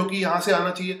 -2 है जो कि यहां से आना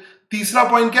चाहिए। तीसरा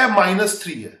पॉइंट क्या है,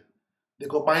 -3 है।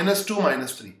 देखो -2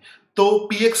 -3, तो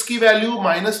px की वैल्यू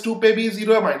 -2 पे भी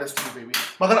 0 है, -3 पे भी।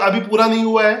 मगर अभी पूरा नहीं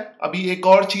हुआ है, अभी एक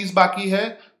और चीज बाकी है।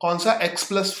 कौन सा,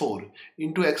 x+4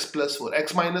 into x+4,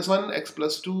 x-1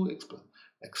 x+2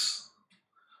 x,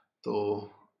 तो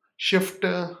shift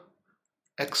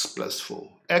x+4,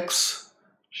 x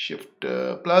shift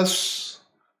plus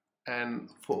and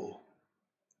 4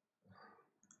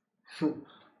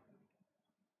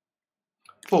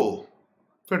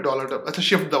 फिर डॉलर टर्म, अच्छा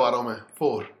शिफ्ट दबा रहा हूं मैं,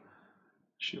 4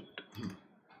 शिफ्ट।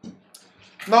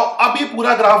 नाउ अब ये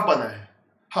पूरा ग्राफ बना है।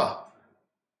 हाँ,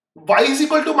 y इज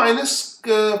इक्वल टू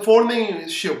 -4 नहीं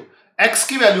शिव, x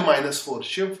की वैल्यू -4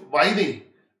 शिव, y नहीं,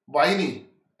 y नहीं,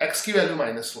 x की वैल्यू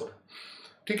 -4,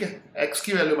 ठीक है, x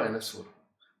की वैल्यू -4,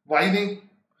 y नहीं,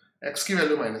 x की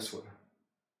वैल्यू -4,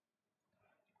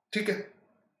 ठीक है।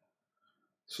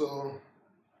 So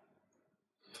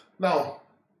now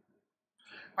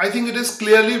I think it is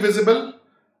clearly visible.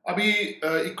 अभी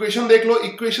इक्वेशन देख लो,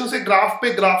 इक्वेशन से ग्राफ पे,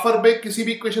 ग्राफर पे किसी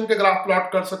भी इक्वेशन के ग्राफ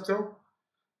प्लॉट कर सकते हो।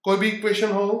 कोई भी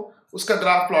इक्वेशन हो उसका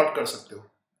ग्राफ प्लॉट कर सकते हो,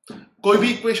 कोई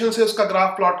भी इक्वेशन से उसका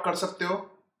ग्राफ प्लॉट कर सकते हो,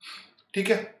 ठीक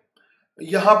है।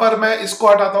 यहां पर मैं इसको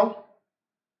हटाता हूं,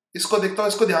 इसको देखता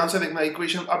हूं, इसको ध्यान से देखना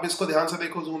इक्वेशन, अब इसको ध्यान से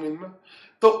देखो जूम इन में।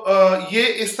 तो ये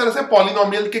इस तरह से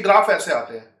पॉलिनोमियल के ग्राफ ऐसे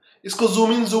आते हैं। इसको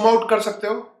जूम इन जूम आउट कर सकते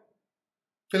हो।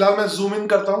 फिलहाल मैं जूम इन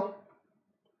करता हूं,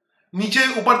 नीचे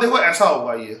ऊपर देखो ऐसा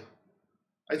होगा ये,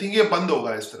 आई थिंक ये बंद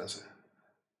होगा इस तरह से।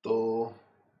 तो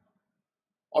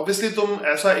ऑब्वियसली तुम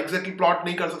ऐसा एग्जैक्टली प्लॉट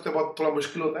नहीं कर सकते, बहुत थोड़ा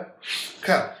मुश्किल होता है।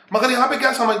 खैर, मगर यहाँ पे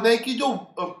क्या समझना है कि जो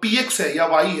px है या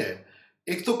y है,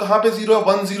 एक तो कहाँ पे 0 है,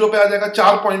 1 0 पे आ जाएगा,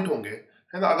 4 पॉइंट होंगे,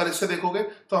 है ना। अगर इससे देखोगे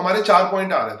तो हमारे 4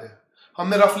 पॉइंट आ रहे थे।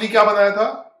 हमने रफली क्या बनाया था,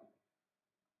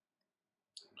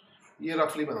 ये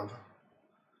रफली बना था,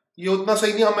 ये उतना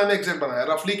सही नहीं, हम मैंने एग्जैक्ट बनाया।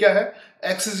 रफली क्या है,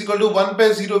 x इज इक्वल टू 1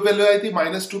 पे 0 वैल्यू आई थी,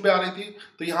 -2 पे आ रही थी,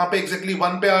 तो यहाँ पे एग्जैक्टली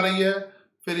 1 पे आ रही है,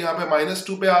 फिर यहाँ पे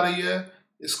 -2 पे आ रही है,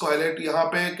 इसको हाईलाइट, यहाँ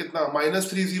पे कितना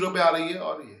 -3 0 पे आ रही है,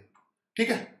 और ये, ठीक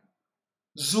है।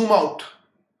 Zoom out,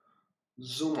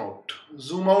 zoom out,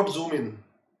 zoom out, zoom in,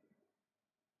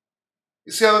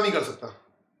 इससे ज्यादा नहीं कर सकता,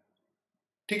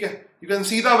 ठीक है। You can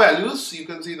see the values, you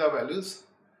can see the values,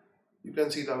 you can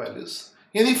see the values.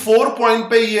 यानी 4 पॉइंट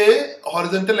पे ये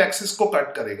हॉरिजॉन्टल एक्सिस को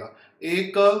कट करेगा,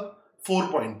 एक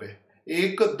 4 पॉइंट पे,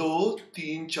 1 2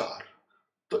 3 4,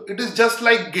 तो it is just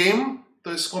like game.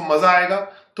 तो इसको मजा आएगा।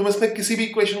 तुम इसमें किसी भी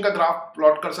इक्वेशन का ग्राफ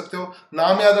प्लॉट कर सकते हो।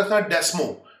 नाम याद रखना, डेस्मो,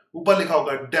 ऊपर लिखा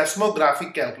होगा डेस्मो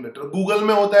ग्राफिक कैलकुलेटर, गूगल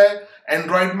में होता है,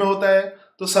 एंड्रॉइड में होता है,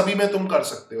 तो सभी में तुम कर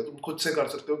सकते हो, तुम खुद से कर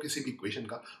सकते हो किसी भी इक्वेशन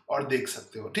का और देख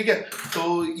सकते हो, ठीक है।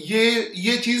 तो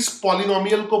ये चीज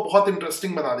पॉलिनोमियल को बहुत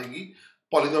इंटरेस्टिंग बना देगी,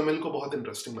 पॉलिनोमियल को बहुत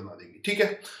इंटरेस्टिंग बना देगी, ठीक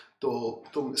है। तो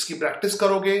तुम इसकी प्रैक्टिस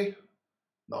करोगे।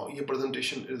 नाउ ये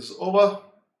प्रेजेंटेशन इज ओवर।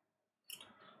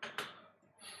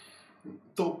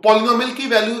 तो पॉलिनोमियल की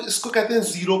वैल्यू, इसको कहते हैं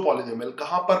जीरो पॉलिनोमियल।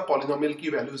 कहां पर पॉलिनोमियल की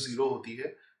वैल्यू जीरो होती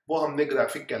है वो हमने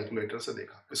ग्राफिक कैलकुलेटर से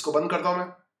देखा। इसको बंद करता हूं मैं,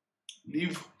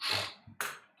 leave.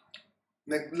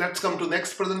 Let's come to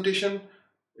next presentation.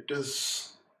 It is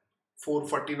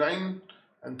 4:49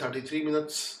 and 33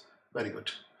 minutes. Very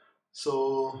good. So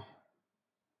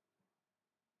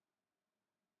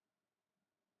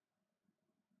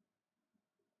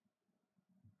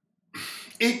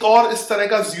एक और इस तरह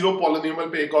का जीरो पॉलिनोमियल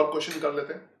पे एक और क्वेश्चन कर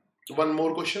लेते हैं। One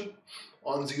more question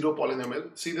on zero polynomial,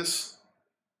 see this.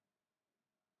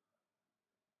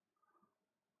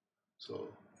 सो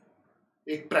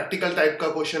एक प्रैक्टिकल टाइप का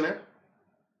क्वेश्चन है।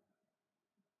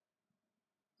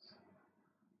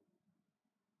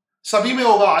 सभी में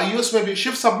होगा, आईयूएस में भी,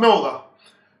 शिफ्ट सब में होगा,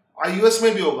 आईयूएस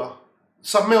में भी होगा,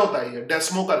 सब में होता है ये,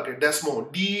 डेस्मो करके, Desmo,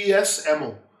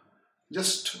 DESMO,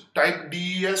 just type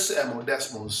DESMO,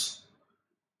 Desmos.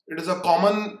 It is a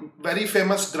common very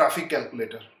famous graphic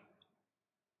calculator.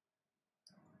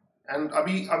 And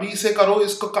अभी अभी इसे करो,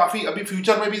 इसको काफी, अभी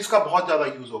फ्यूचर में भी इसका बहुत ज्यादा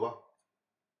यूज होगा,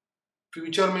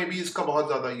 फ्यूचर में भी इसका बहुत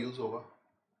ज्यादा यूज होगा।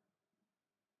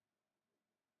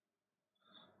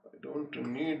 I don't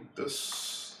need this.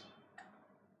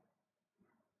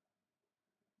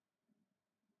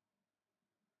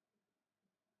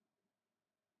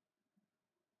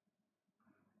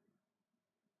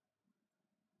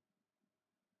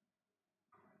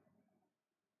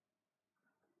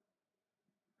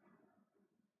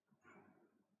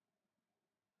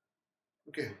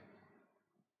 Okay,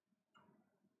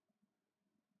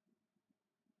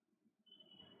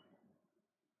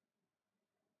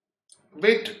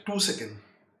 wait 2 second,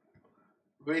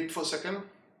 wait for second.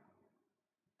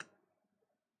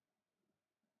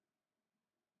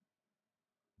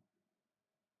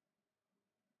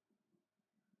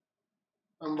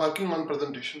 I'm working on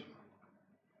presentation.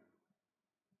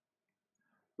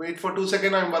 Wait for 2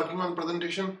 seconds. I'm working on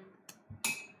presentation.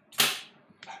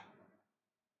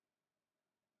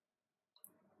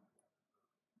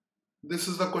 This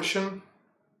is the question.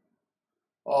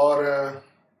 Or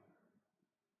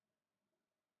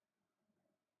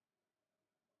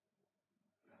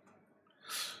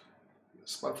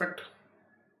it's perfect.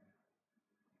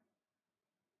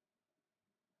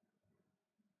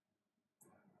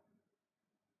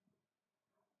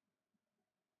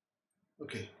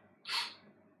 Okay.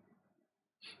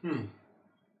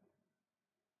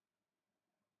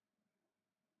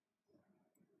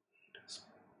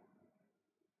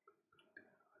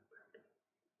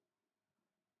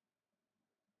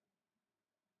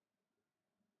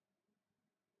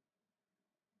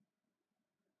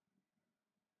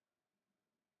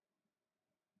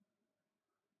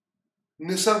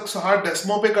 Nisarga सहा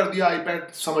Desmo पे कर दिया,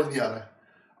 iPad समझ नहीं आ रहा है।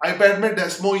 IPad में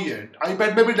Desmo ही है,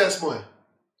 आईपैड में भी डेस्मो है,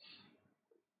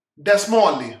 Desmo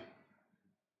only.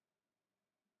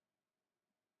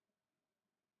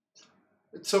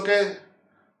 It's okay,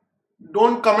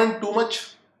 don't comment too much.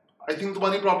 I think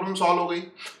तुम्हारी प्रॉब्लम सॉल्व हो गई।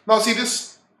 Now see this,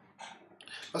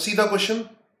 see the question.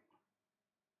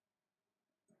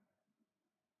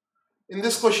 In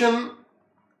this question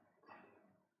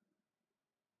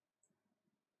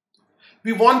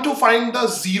we want to find the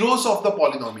zeros of the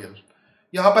polynomial।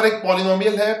 यहां पर एक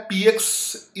polynomial है px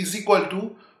is equal to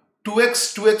 2x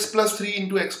plus 3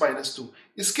 into x minus 2।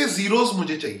 इसके zeros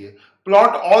मुझे चाहिए। Plot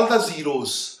all the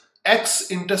zeros,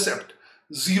 x intercept.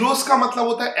 Zeros का मतलब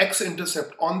होता है x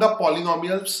intercept on the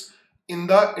polynomials in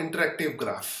the interactive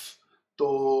graph. तो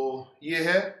ये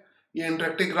है, ये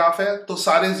इंटरेक्टिव ग्राफ है, तो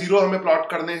सारे जीरो हमें प्लॉट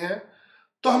करने हैं।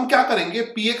 तो हम क्या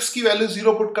करेंगे, px की वैल्यू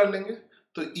जीरो पुट कर लेंगे।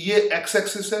 तो ये x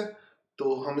एक्सिस है,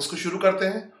 तो हम इसको शुरू करते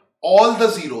हैं। ऑल द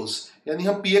जीरोस, यानी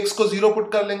हम px को जीरो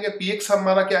पुट कर लेंगे। px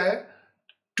हमारा क्या है,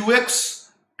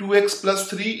 2x plus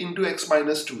 3 into x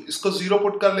minus 2, इसको जीरो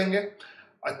पुट कर लेंगे।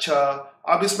 अच्छा,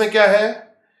 अब इसमें क्या है,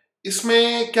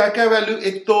 इसमें क्या क्या वैल्यू,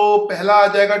 एक तो पहला आ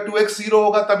जाएगा 2x जीरो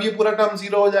होगा तब ये पूरा टर्म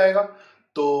जीरो हो जाएगा।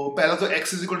 तो पहला तो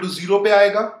x is equal to zero पे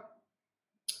आएगा,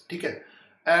 ठीक है।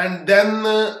 एंड देन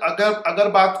अगर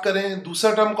बात करें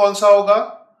दूसरा टर्म कौन सा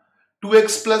होगा,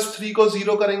 2x प्लस 3 को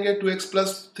जीरो करेंगे, 2x प्लस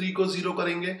 3 को जीरो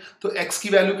करेंगे तो x की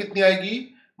वैल्यू कितनी आएगी,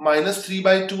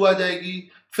 -3/2 आ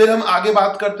जाएगी। फिर हम आगे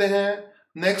बात करते हैं,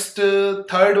 नेक्स्ट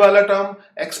थर्ड वाला टर्म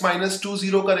x माइनस 2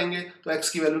 जीरो करेंगे तो x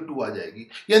की वैल्यू 2 आ जाएगी।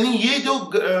 यानी ये जो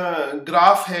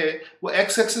ग्राफ है वो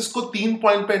x एक्सिस को 3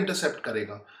 पॉइंट पे इंटरसेप्ट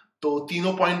करेगा। तो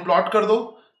तीनों पॉइंट प्लॉट कर दो।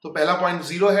 तो पहला पॉइंट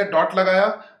 0 है, डॉट लगाया।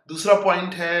 दूसरा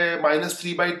पॉइंट है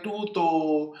 -3/2,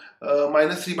 तो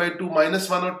 -3/2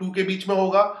 -1 और 2 के बीच में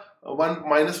होगा,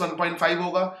 -1.5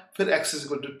 होगा। फिर x is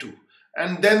equal to 2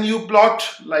 and then you plot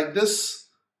like this,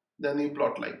 then you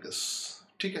plot like this,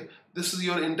 ठीक है। This is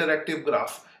your interactive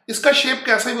graph. इसका शेप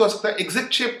कैसा भी हो सकता है,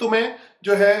 एग्जैक्ट शेप तुम्हें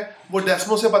जो है वो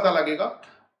डेस्मो से पता लगेगा।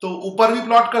 तो ऊपर भी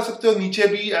प्लॉट कर सकते हो, नीचे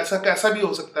भी, ऐसा कैसा भी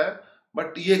हो सकता है।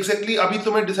 बट ये एग्जैक्टली अभी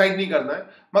तुम्हें डिसाइड नहीं करना है,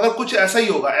 मगर कुछ ऐसा ही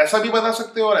होगा। ऐसा भी बना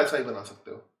सकते हो और ऐसा ही बना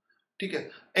सकते हो, ठीक है।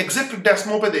 एग्जैक्ट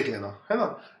डेस्मो पे देख लेना, है ना।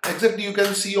 Exact you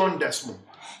can see on Desmo,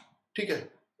 ठीक है।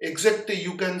 Exact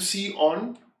you can see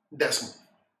on Desmo.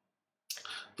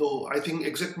 तो आई थिंक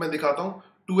एग्जैक्ट मैं दिखाता हूं,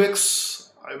 2x,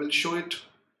 I will show it,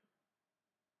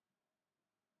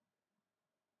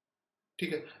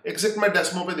 ठीक है। एग्जैक्ट मैं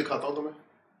डेस्मो पे दिखाता हूं तुम्हें।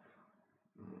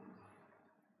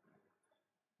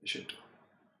 शिट।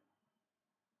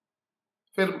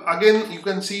 फिर again you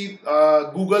can C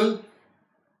Google,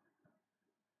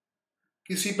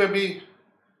 किसी पे भी,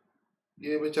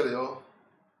 ये पे चले जाओ,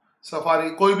 सफारी,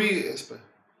 कोई भी इस पे,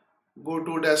 go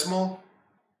to Desmo,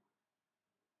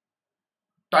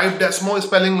 type Desmo,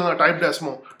 spelling लेना, type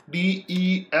Desmo,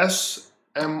 DESMO,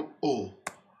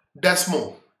 Desmo.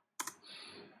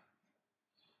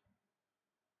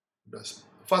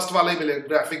 First वाला ही मिलेगा,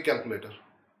 graphic calculator.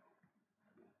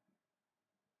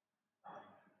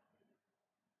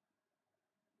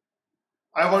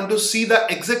 I want to see the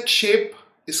exact shape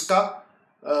इसका।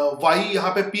 y,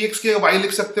 यहाँ पे px के y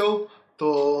लिख सकते हो। तो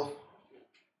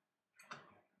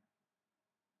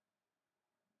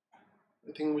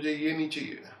आई थिंक मुझे ये नहीं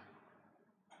चाहिए।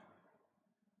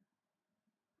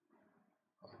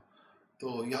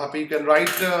 तो यहाँ पे you can write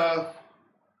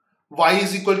y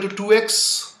is equal to 2x।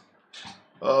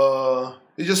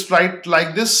 you just write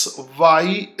like this, y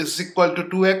is equal to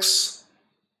 2x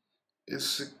is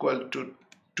equal to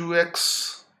 2x,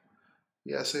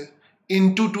 yes,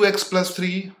 into 2x plus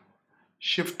 3,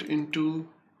 shift into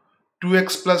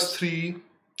 2x plus 3,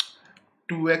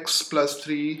 2x plus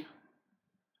 3,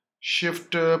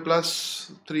 shift plus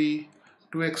 3,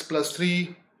 2x plus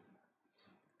 3,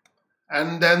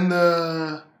 and then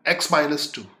x minus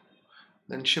 2,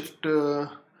 then shift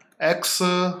x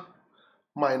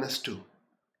minus 2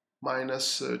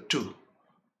 minus 2.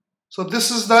 So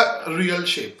this is the real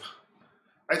shape.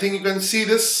 I think you can see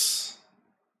this.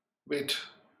 Wait,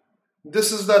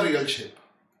 this is the real shape.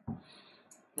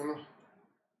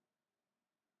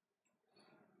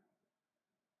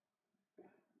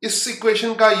 इस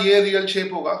equation का ये real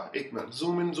shape होगा. एक minute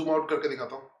zoom in zoom out करके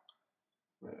दिखाता हूं.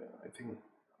 I think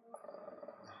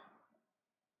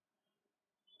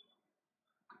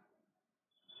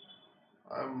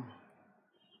I am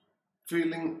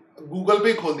feeling Google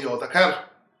पे खोल दिया होता. खैर,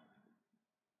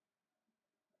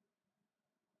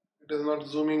 it is not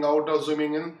zooming out और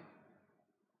जूमिंग इन.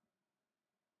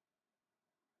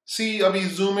 सी अभी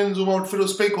जूम इन जूम आउट फिर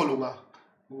उस पर ही खोलूंगा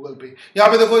गूगल पे. यहाँ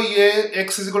पे देखो ये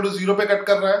x इज इक्वल टू 0 पे कट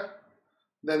कर रहा है,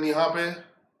 देन यहाँ पे,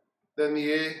 देन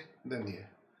ये.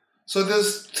 सो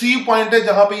दिस 3 पॉइंट है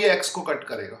जहां पे ये x को कट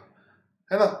करेगा,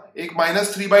 है ना. एक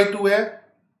 -3/2 है,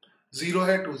 0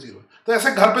 है, 2 0. तो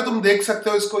ऐसे घर पे तुम देख सकते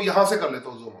हो. इसको यहां से कर लेता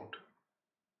हूं zoom out.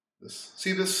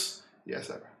 See this, yes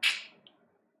sir.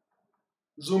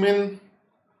 Zoom in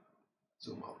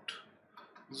zoom out,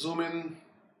 zoom in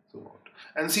zoom out,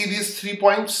 and see these 3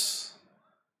 points.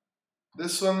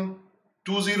 This one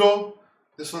 2 0,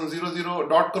 this one 0 0.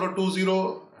 Dot करो 2 0,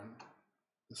 and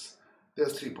this,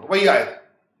 there's 3 points. वही आया.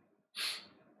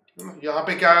 यहाँ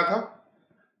पे क्या आया था?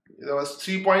 There was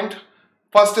 3 point.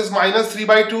 First is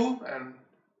 -3/2 and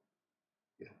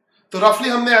तो रफली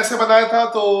हमने ऐसे बनाया था,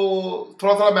 तो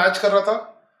थोड़ा थोड़ा मैच कर रहा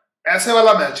था. ऐसे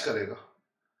वाला मैच करेगा,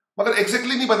 मगर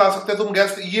एग्जैक्टली नहीं बता सकते तुम.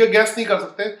 ये गैस नहीं कर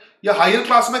सकते. या हायर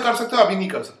क्लास में कर सकते हो, अभी नहीं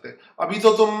कर सकते. अभी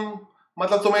तो तुम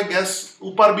मतलब तुम्हें गैस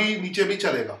ऊपर भी नीचे भी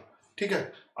चलेगा, ठीक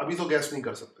है. अभी तो गैस नहीं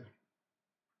कर सकते.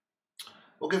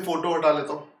 ओके, फोटो हटा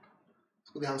लेता हूं,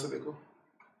 इसको ध्यान से देखो.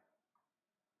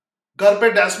 घर पे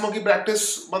डेस्मो की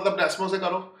प्रैक्टिस मतलब डेस्मो से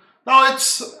करो. नाउ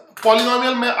इट्स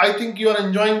पॉलिनोमियल में I think you are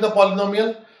enjoying the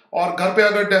polynomial. और घर पे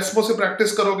अगर डेस्मो से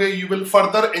प्रैक्टिस करोगे you will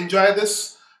further enjoy this.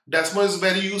 Desmo is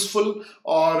very useful.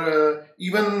 और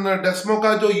इवन डेस्मो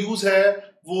का जो यूज है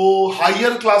वो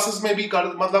हायर क्लासेस में भी कर,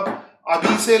 मतलब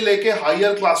अभी से लेके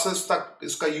हायर क्लासेस तक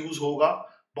इसका यूज होगा.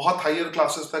 बहुत हायर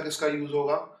क्लासेस तक इसका यूज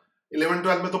होगा. 11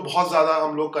 12 में तो बहुत ज्यादा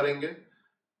हम लोग करेंगे.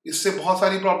 इससे बहुत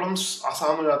सारी प्रॉब्लम्स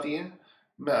आसान हो जाती हैं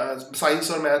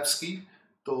साइंस और मैथ्स की.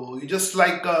 तो यू जस्ट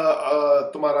लाइक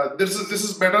तुम्हारा this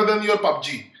is better than your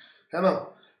PUBG, है ना.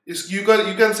 You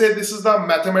can say this is the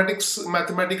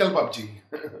mathematical PUBG.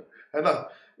 है ना.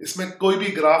 इसमें कोई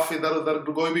भी ग्राफ इधर उधर,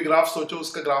 कोई भी ग्राफ सोचो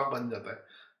उसका ग्राफ बन जाता है.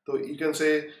 तो you can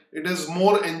say it is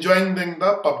more enjoying then the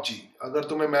PUBG, अगर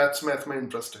तुम्हें मैथ में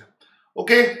इंटरेस्ट है.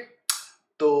 ओके,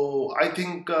 तो आई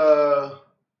थिंक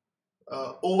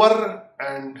ओवर.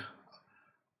 एंड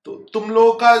तो तुम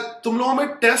लोगों में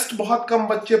टेस्ट बहुत कम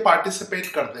बच्चे पार्टिसिपेट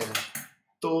करते हैं,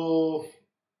 तो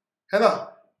है ना.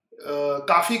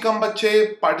 काफी कम बच्चे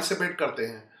पार्टिसिपेट करते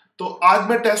हैं. तो आज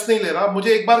मैं टेस्ट नहीं ले रहा.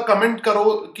 मुझे एक बार कमेंट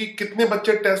करो कि कितने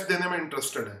बच्चे टेस्ट देने में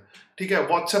इंटरेस्टेड हैं. ठीक है,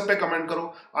 व्हाट्सएप पे कमेंट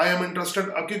करो आई एम इंटरेस्टेड.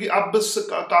 क्योंकि अब बस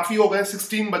काफी हो गए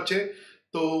 16 बच्चे.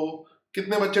 तो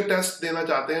कितने बच्चे टेस्ट देना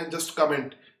चाहते हैं, just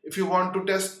comment. If you want to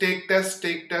test, take test.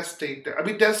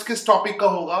 अभी टेस्ट किस टॉपिक का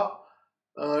होगा?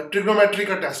 ट्रिग्नोमेट्री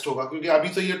का टेस्ट होगा, क्योंकि अभी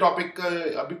तो ये टॉपिक,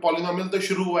 अभी पॉलिनोमियल तो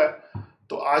शुरू हुआ है.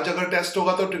 तो आज अगर टेस्ट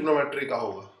होगा तो ट्रिग्नोमेट्री का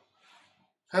होगा,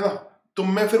 है ना.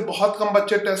 तुम में फिर बहुत कम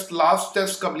बच्चे टेस्ट. लास्ट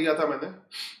टेस्ट कब लिया था मैंने?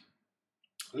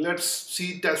 लेट्स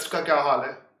सी टेस्ट का क्या हाल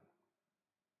है.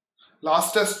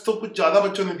 लास्ट टेस्ट तो कुछ ज्यादा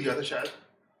बच्चों ने दिया था शायद.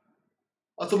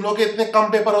 और तुम लोग के इतने कम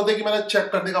पेपर होते कि मैंने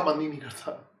चेक करने का मन ही नहीं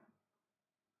करता.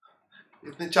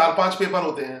 इतने 4-5 पेपर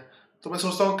होते हैं, तो मैं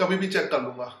सोचता हूँ कभी भी चेक कर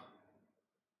लूंगा.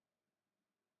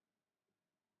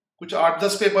 कुछ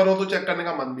 8-10 पेपर हो तो चेक करने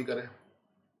का मन भी करे.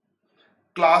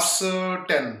 क्लास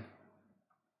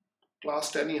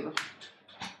 10 ही है ना.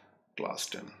 क्लास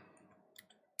 10,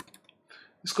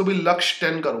 इसको भी लक्ष्य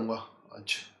 10 करूंगा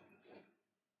आज.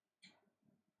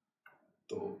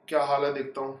 तो क्या हाल है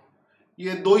देखता हूं.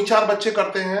 ये 2 ही 4 बच्चे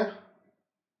करते हैं.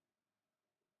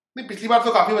 नहीं, पिछली बार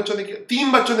तो काफी बच्चों ने किया.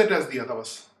 3 बच्चों ने टेस्ट दिया था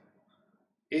बस.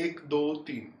 1 2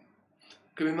 3.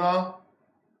 कृना,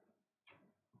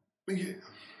 ये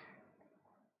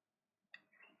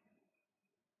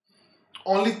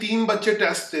ओनली 3 बच्चे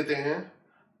टेस्ट देते हैं.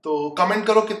 तो कमेंट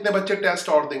करो कितने बच्चे टेस्ट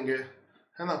और देंगे,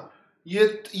 है ना.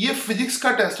 ये फिजिक्स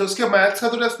का टेस्ट है. उसके मैथ्स का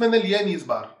तो टेस्ट मैंने लिया ही नहीं इस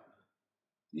बार.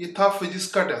 ये था फिजिक्स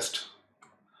का टेस्ट.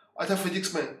 अच्छा,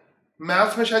 फिजिक्स में.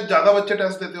 मैथ्स में शायद ज्यादा बच्चे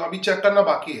टेस्ट देते हो. अभी चेक करना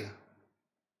बाकी है.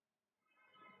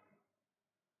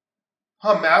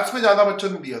 हाँ, मैथ्स में ज्यादा बच्चों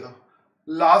ने दिया था.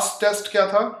 लास्ट टेस्ट क्या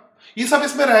था? ये सब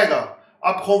इसमें रहेगा.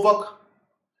 अब होमवर्क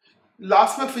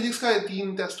लास्ट में फिजिक्स का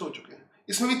 3 टेस्ट हो चुके हैं.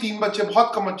 इसमें भी 3 बच्चे,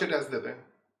 बहुत कम बच्चे टेस्ट देते हैं।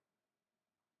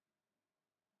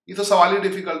 ये तो सवाल ही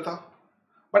डिफिकल्ट था,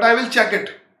 but I will check it.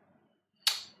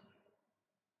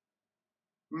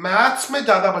 Maths में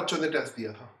ज्यादा बच्चों ने टेस्ट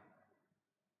दिया था।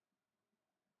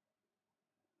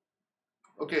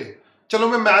 ओके, चलो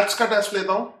मैं मैथ्स का टेस्ट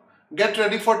लेता हूं। Get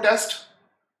ready for test.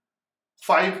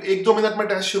 1-2 minute में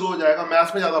टेस्ट शुरू हो जाएगा।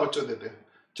 मैथ्स में ज्यादा बच्चे देते हैं।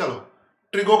 चलो,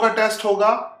 ट्रिगो का टेस्ट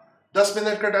होगा, 10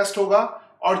 मिनट का टेस्ट होगा,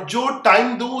 और जो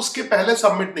टाइम दूं उसके पहले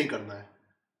सबमिट नहीं करना है।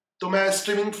 तो मैं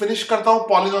स्ट्रीमिंग फिनिश करता हूं,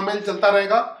 पॉलिनोमियल चलता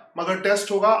रहेगा, मगर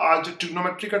टेस्ट होगा आज,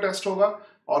 ट्रिग्नोमेट्री का टेस्ट होगा,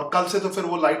 और कल से तो फिर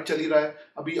वो लाइट चल ही रहा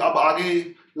है अभी। अब आगे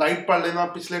लाइट पढ़ लेना,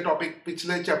 पिछले टॉपिक,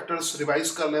 पिछले चैप्टर्स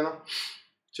रिवाइज कर लेना।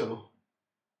 चलो,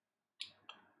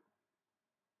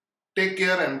 टेक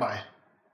केयर एंड बाय।